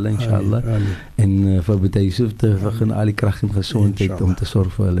sterkte vir hulle inshallah en vir Beta Yusuf te vergun al die krag en gesondheid om te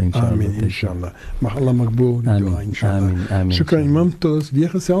sorg vir hulle inshallah. Mag Allah makbool dua inshallah. Amin. Shukran imam, tot weer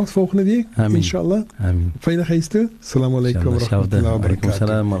gesels volgende week inshallah. Amin. Veiligheid toe. Assalamu alaykum wa rahmatullahi wa barakatuh.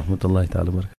 Wa rahmatullahi ta'ala.